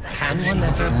 Can one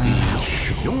ever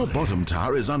be? Your bottom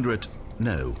tower is under it.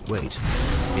 No, wait.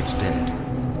 It's dead.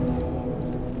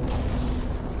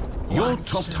 Your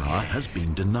top tower has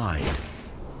been denied.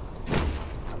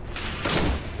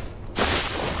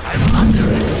 I'm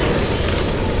under it.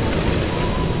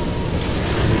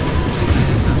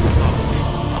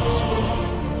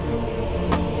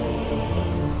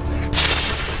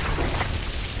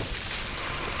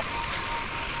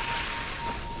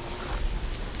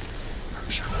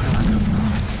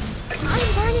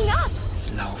 I'm burning up!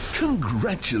 Lauf.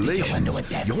 Congratulations.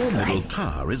 Your middle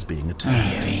tower is being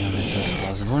attacked.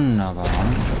 Das war wunderbar.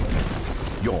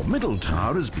 Your middle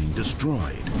tower has been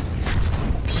destroyed.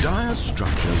 Dire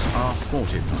structures are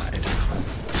fortified.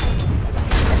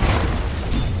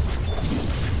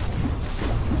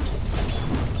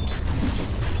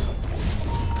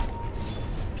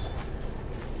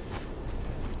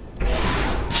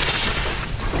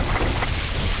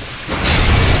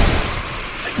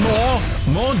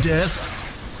 More death.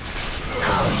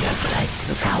 Oh, your blood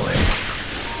soured.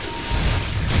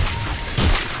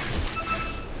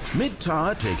 Mid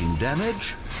tower taking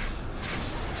damage.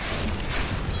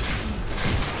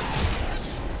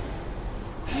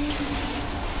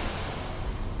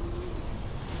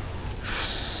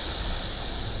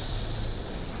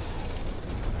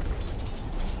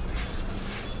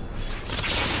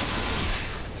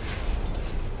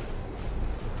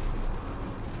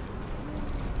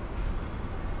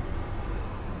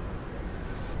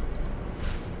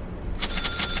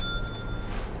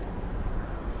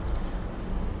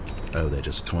 Oh, they're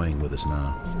just toying with us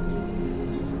now.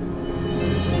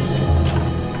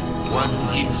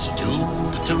 One is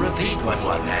doomed to repeat what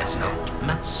one has not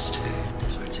mastered.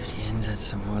 Sollte die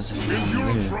hinsetzen, wo er sie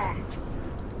haben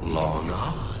will. Long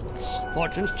odds.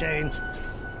 Fortunes change.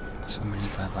 Muss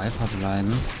unbedingt bei Viper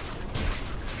bleiben.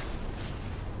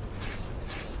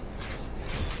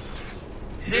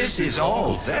 This is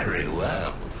all very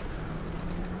well.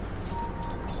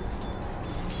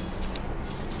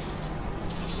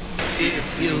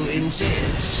 If you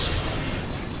insist.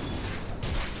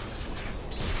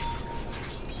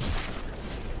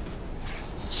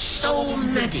 So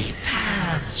many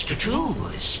paths to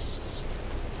choose.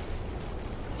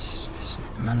 Wir sind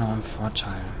immer noch im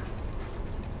Vorteil.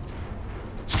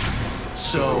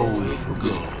 So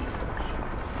good.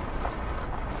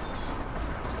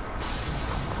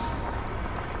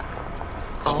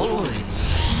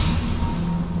 Always.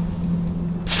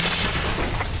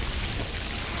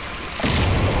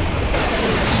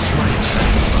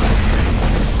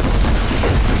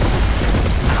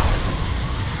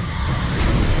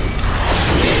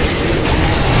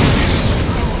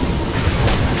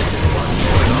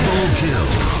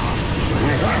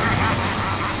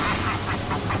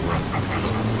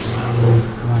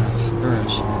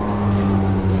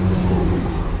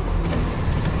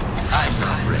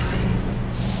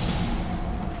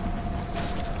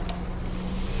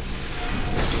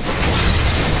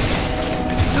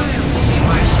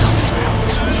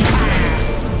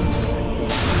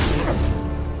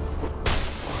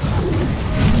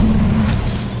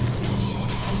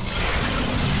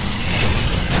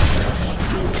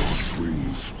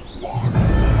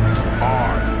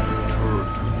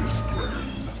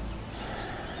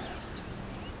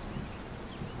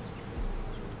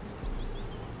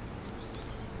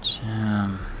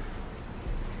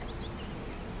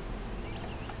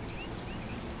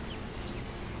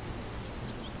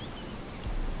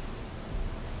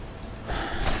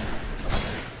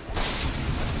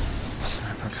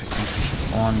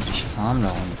 Ordentlich Farm da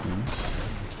unten.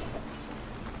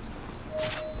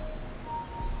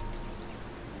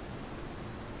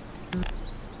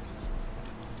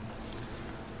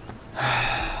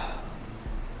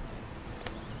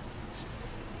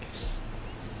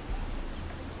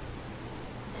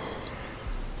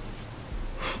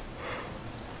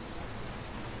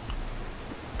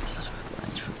 Was ist das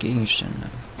eigentlich für Gegenstände?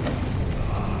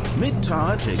 Mid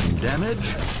tower taking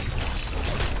damage.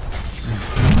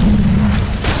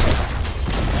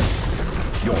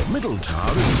 Your middle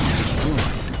tower is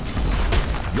destroyed.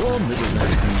 Your middle tower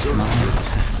is under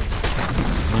attack.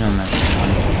 Wieder mal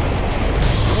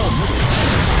Your middle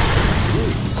tower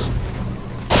is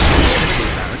Your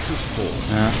middle barracks is full.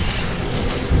 ja.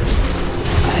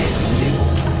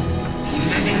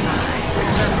 Many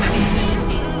lives and many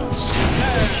meanings.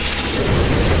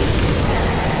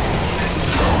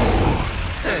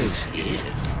 As if.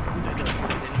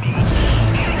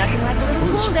 Nothing like a little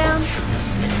cool down.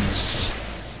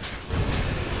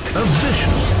 A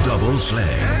vicious double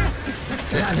slaying.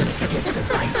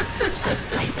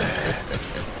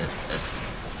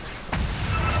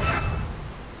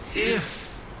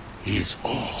 If is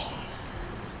all.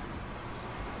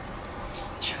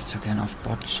 Ich würde so gerne auf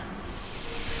Bot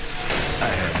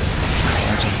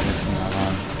weiterhelfen,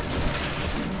 aber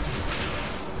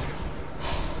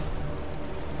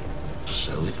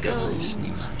So it da goes. ist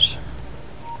niemand.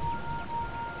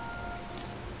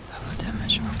 Double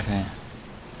Damage, okay.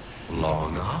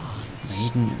 Long on.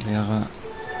 Maiden wäre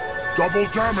Double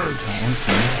damage. da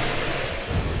unten.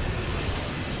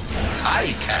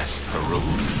 I cast the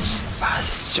runes.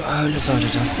 Was zur Hölle sollte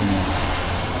das denn jetzt?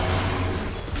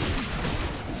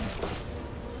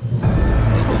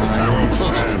 I don't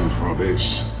stand for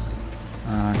this.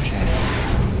 Okay.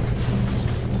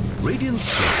 Radiant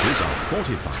structures are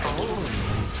fortified.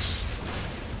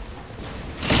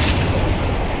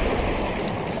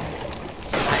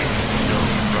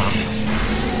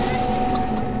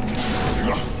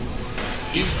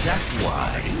 Is that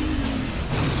why?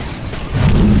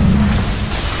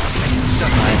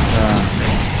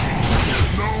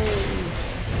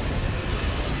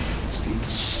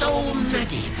 So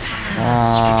many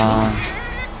paths to choose.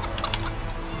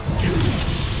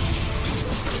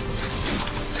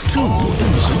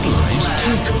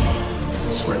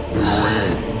 Swept them away.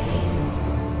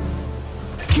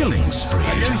 Killing spree.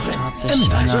 Tatsächlich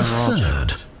Enemies einer a drauf.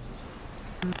 third.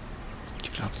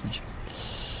 Ich glaub's nicht.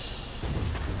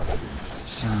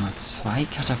 So, 2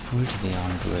 Katapulte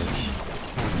wären durch.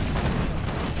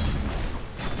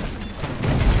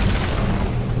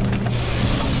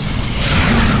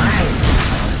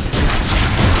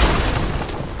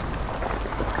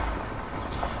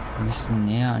 Wir müssen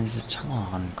näher an diese Tower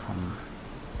rankommen.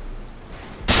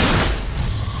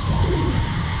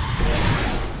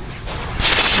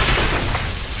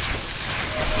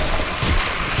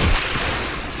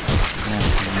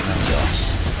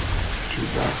 To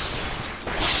dust.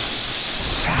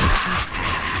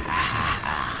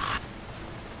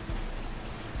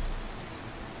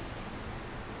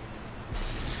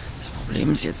 Das Problem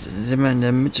ist, jetzt sind wir in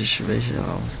der Mitte, welche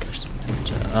ausgerechnet in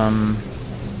der Mitte.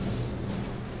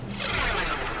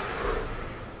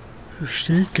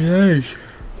 Steht gleich.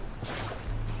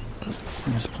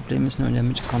 Das Problem ist nur, in der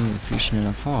Mitte kommen wir viel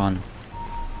schneller voran.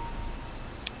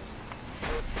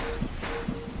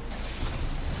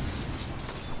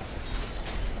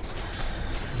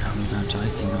 Wir haben da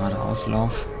direkt den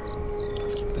Geradeauslauf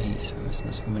auf die Base. Wir müssen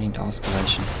das unbedingt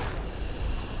ausgleichen.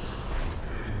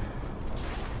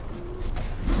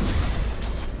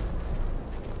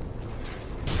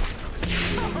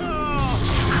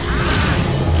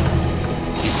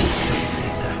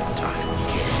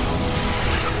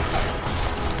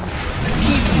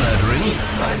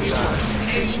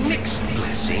 A mixed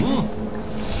blessing.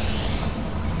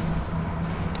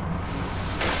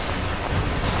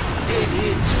 It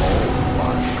is all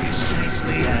done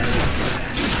precisely as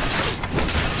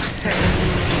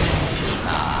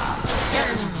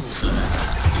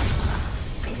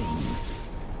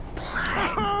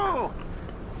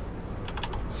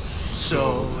so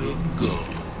it goes.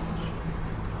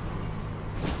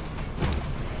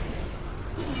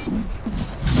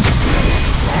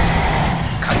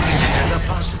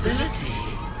 Possibility.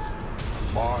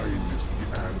 Mine is the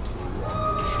answer.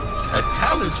 A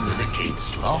talisman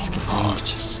against lost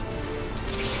hearts.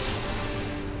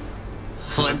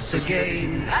 Once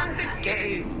again and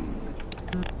again.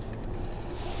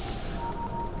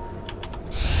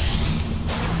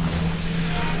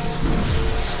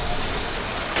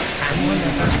 Can one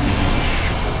ever be?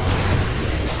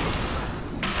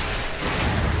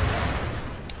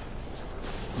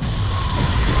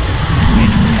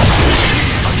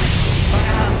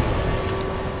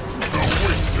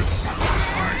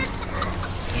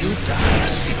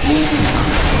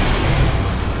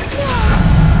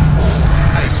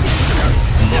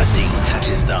 Nothing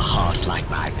touches the heart like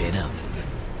my venom.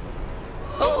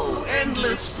 Oh,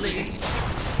 endlessly.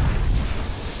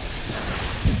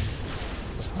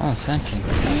 Oh, thank you.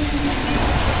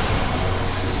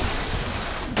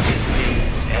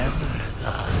 It's ever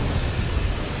thus.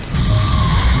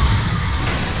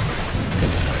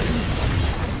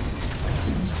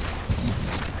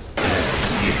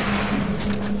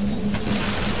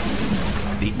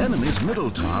 The enemy's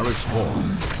middle tower is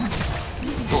fallen.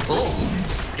 Oh,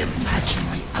 imagine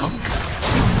the outcome.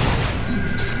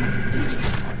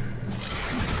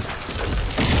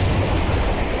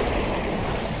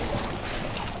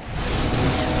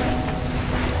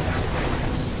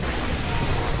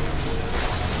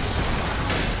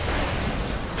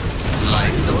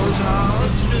 Like those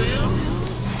odds, do you?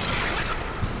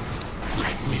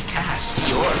 Let me cast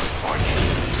your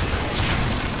fortune.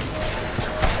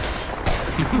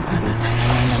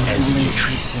 Nein, müssen wir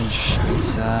Tricks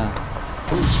Scheiße.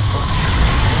 Whose fortune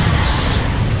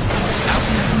out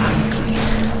and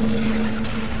unclean.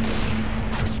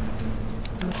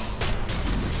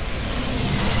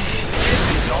 This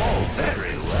is all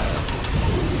very well.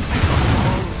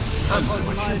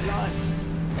 Unfortunately,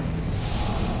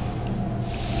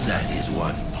 that is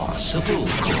one possible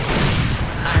course.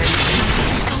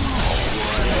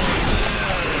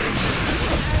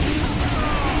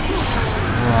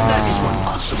 That is one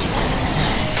possible course.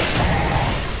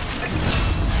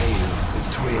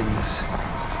 Twins.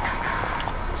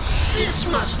 This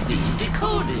must be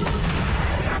decoded.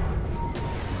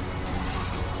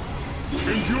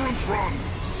 Endurance run.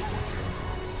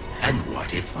 And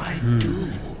what if I do?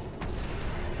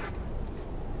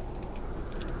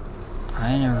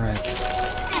 Eine Rack.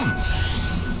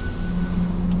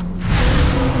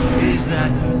 Is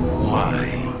that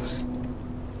wise?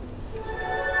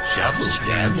 Double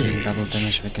damage. Double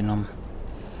Damage weggenommen.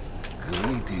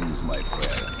 Greetings, my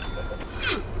friend.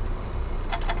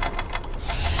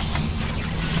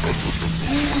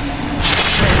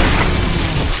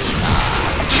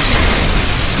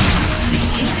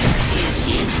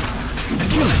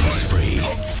 Killing spree.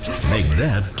 Make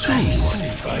there too. Nice.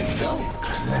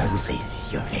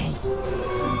 Closes your vein.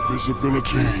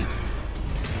 Invisibility.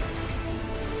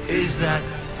 Is that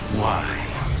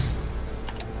wise?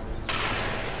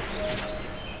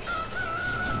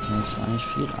 Okay, ist zwar nicht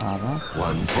viel, aber...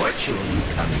 One fortune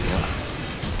coming up.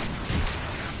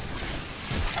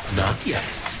 Not yet.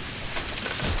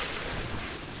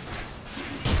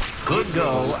 Could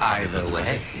go either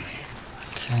way.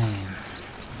 Okay.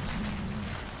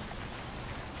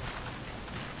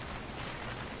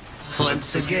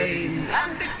 Once again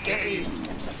and again,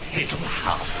 it'll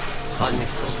help.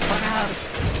 Chronicles put out.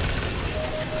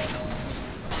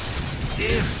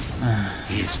 If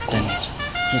is Dann,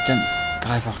 hier, dann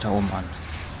greif auch da oben an.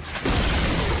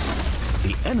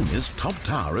 The enemy's top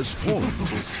tower has fallen.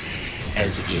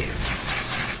 as if.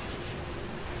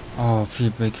 Oh,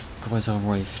 viel größere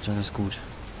Wave, das ist gut.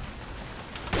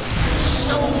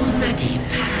 So many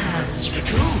paths to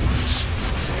choose.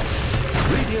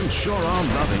 Radiant sure are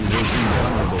loving those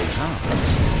invulnerable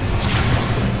towers.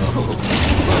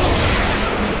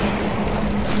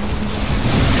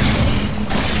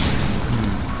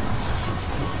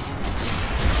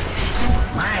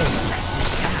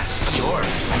 Cast your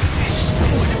focus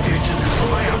would appear to the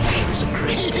royal beings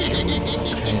agreed.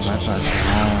 Okay, weiter ist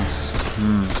raus.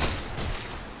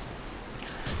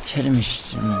 Ich hätte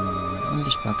mich in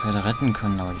Unsichtbarkeit retten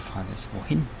können, aber die Frage ist,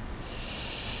 wohin?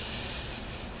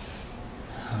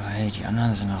 Aber hey, die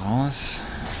anderen sind raus.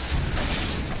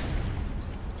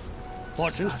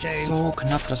 Das war so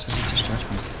knapp, dass wir sie zerstört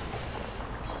haben.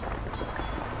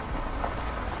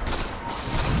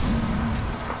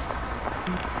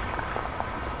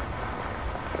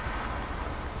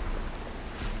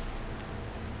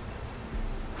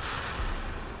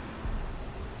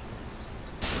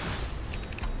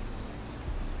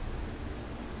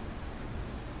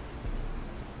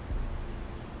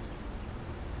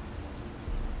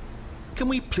 Can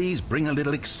we please bring a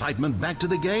little excitement back to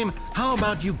the game? How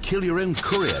about you kill your own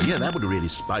courier? Yeah, that would really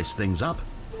spice things up.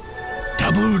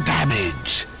 Double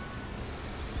damage.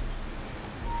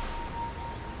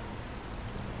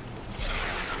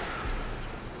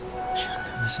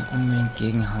 Wir müssen unbedingt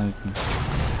gegenhalten.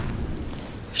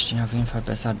 Wir stehen auf jeden Fall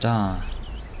besser da.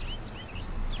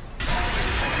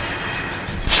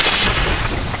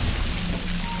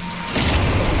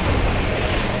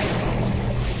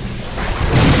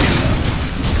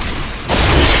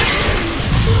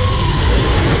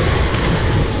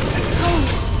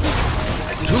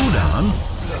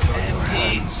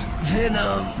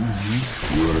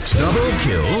 Double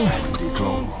kill.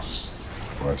 Close.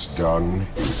 What's done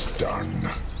is done.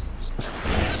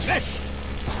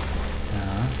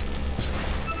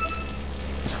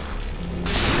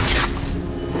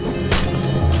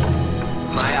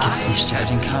 Das gibt's nicht, der hat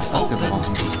den Cast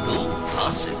abgebrochen.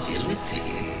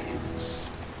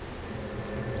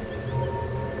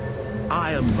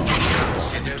 I am not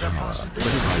considered a possibility. But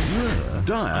if I were,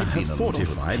 Dire have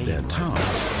fortified their towers.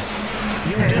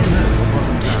 You do know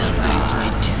what Dire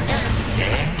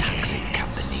Their toxic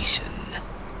combination.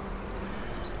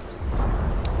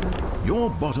 Your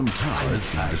bottom tower has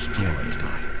been destroyed.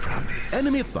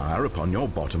 Enemy fire upon your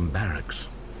bottom barracks.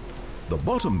 The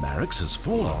bottom barracks has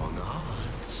fallen.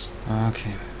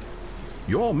 Okay.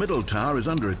 Your middle tower is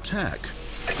under attack.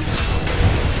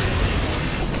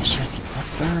 Ich hasse die Bot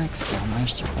Barracks. Warum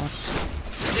eigentlich die Bots?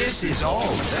 This is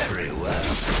all very well.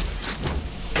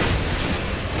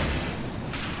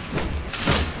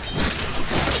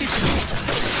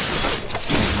 Das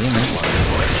Problem ist,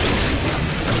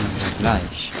 sind wir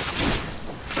gleich.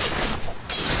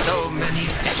 So many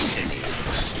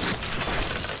destinies.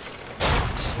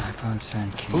 Sniper und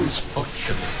Sandking. Whose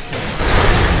fortune is this?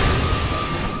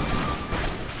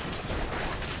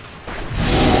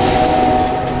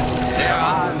 There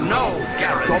are no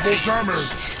guarantees. Double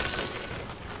damage.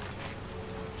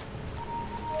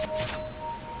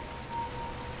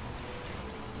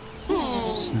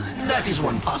 Sniper. That is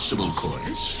one possible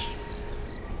course.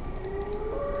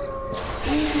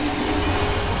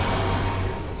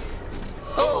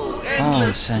 Oh, Oh,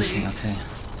 endlessly. Sandking, okay.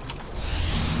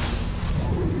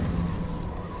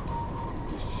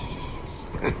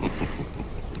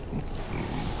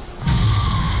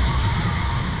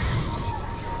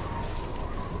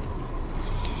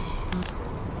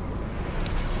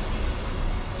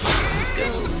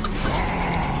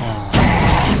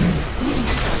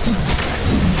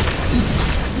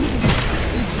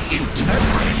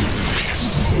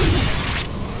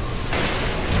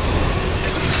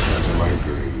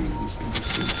 Migraines in the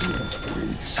center of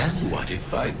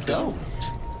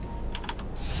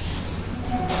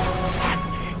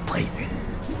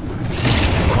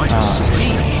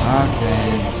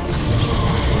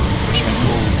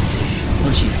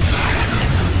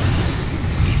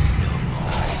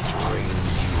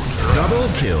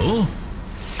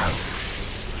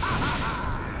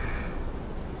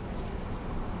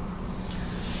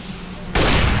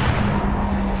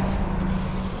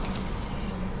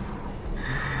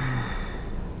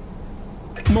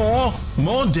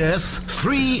More death,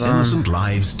 3 innocent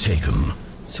lives taken.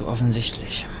 Zu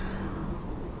offensichtlich.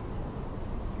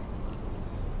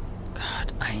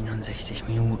 Gott, 61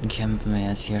 Minuten kämpfen wir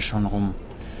jetzt hier schon rum.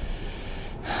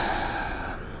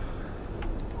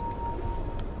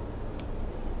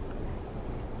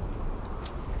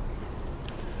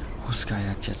 Huska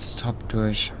jagt jetzt top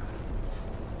durch.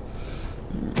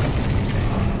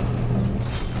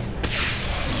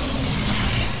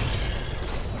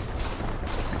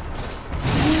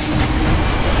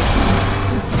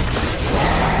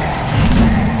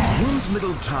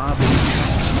 Middle tower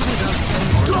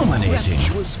dominating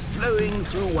was flowing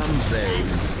through one's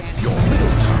veins. Your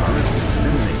middle tower is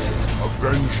eliminated.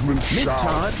 Avengement Mid shower.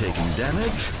 tower taking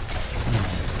damage.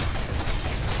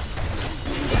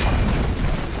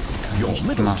 Your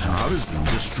middle tower has been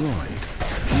destroyed.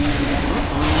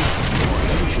 Your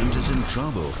ancient is in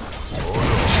trouble.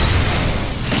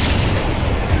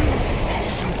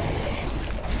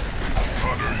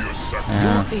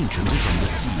 Your ancient is under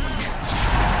siege.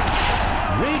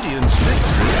 Radiant's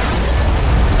victory.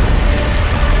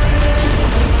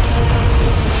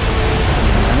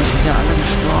 Dann ist wieder alle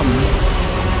gestorben.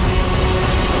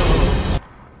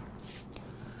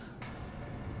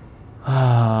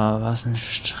 Ah, was ein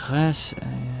Stress,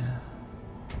 ey.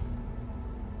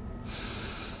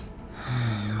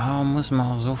 Warum muss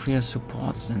man auch so viele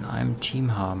Supports in einem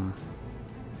Team haben?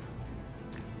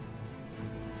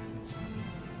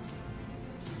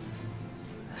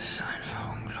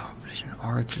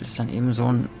 Oracle ist dann eben so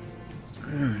ein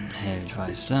Held,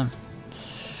 weißt du?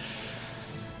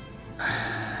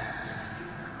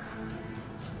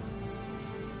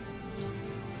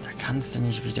 Da kannst du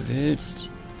nicht, wie du willst.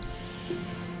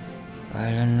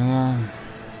 Weil du nur...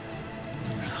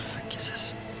 Ach, vergiss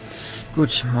es.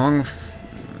 Gut, morgen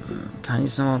kann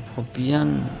ich es nochmal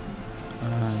probieren.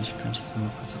 Ich könnte jetzt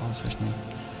nochmal kurz ausrechnen.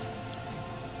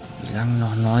 Wie lange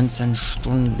noch? 19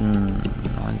 Stunden.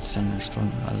 19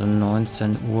 Stunden. Also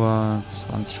 19 Uhr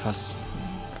 20, fast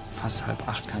halb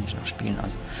 8 kann ich noch spielen.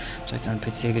 Also, vielleicht an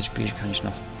den PC gespielt, kann ich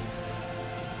noch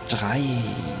 3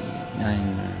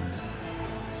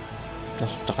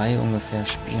 ungefähr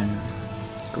spielen.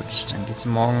 Gut, dann geht es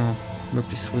morgen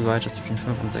möglichst früh weiter, zwischen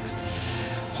 5 und 6.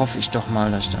 Hoffe ich doch mal,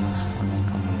 dass ich dann online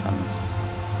komme und dann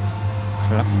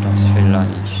klappt das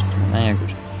vielleicht. Naja,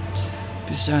 gut.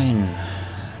 Bis dahin.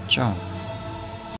 Ciao.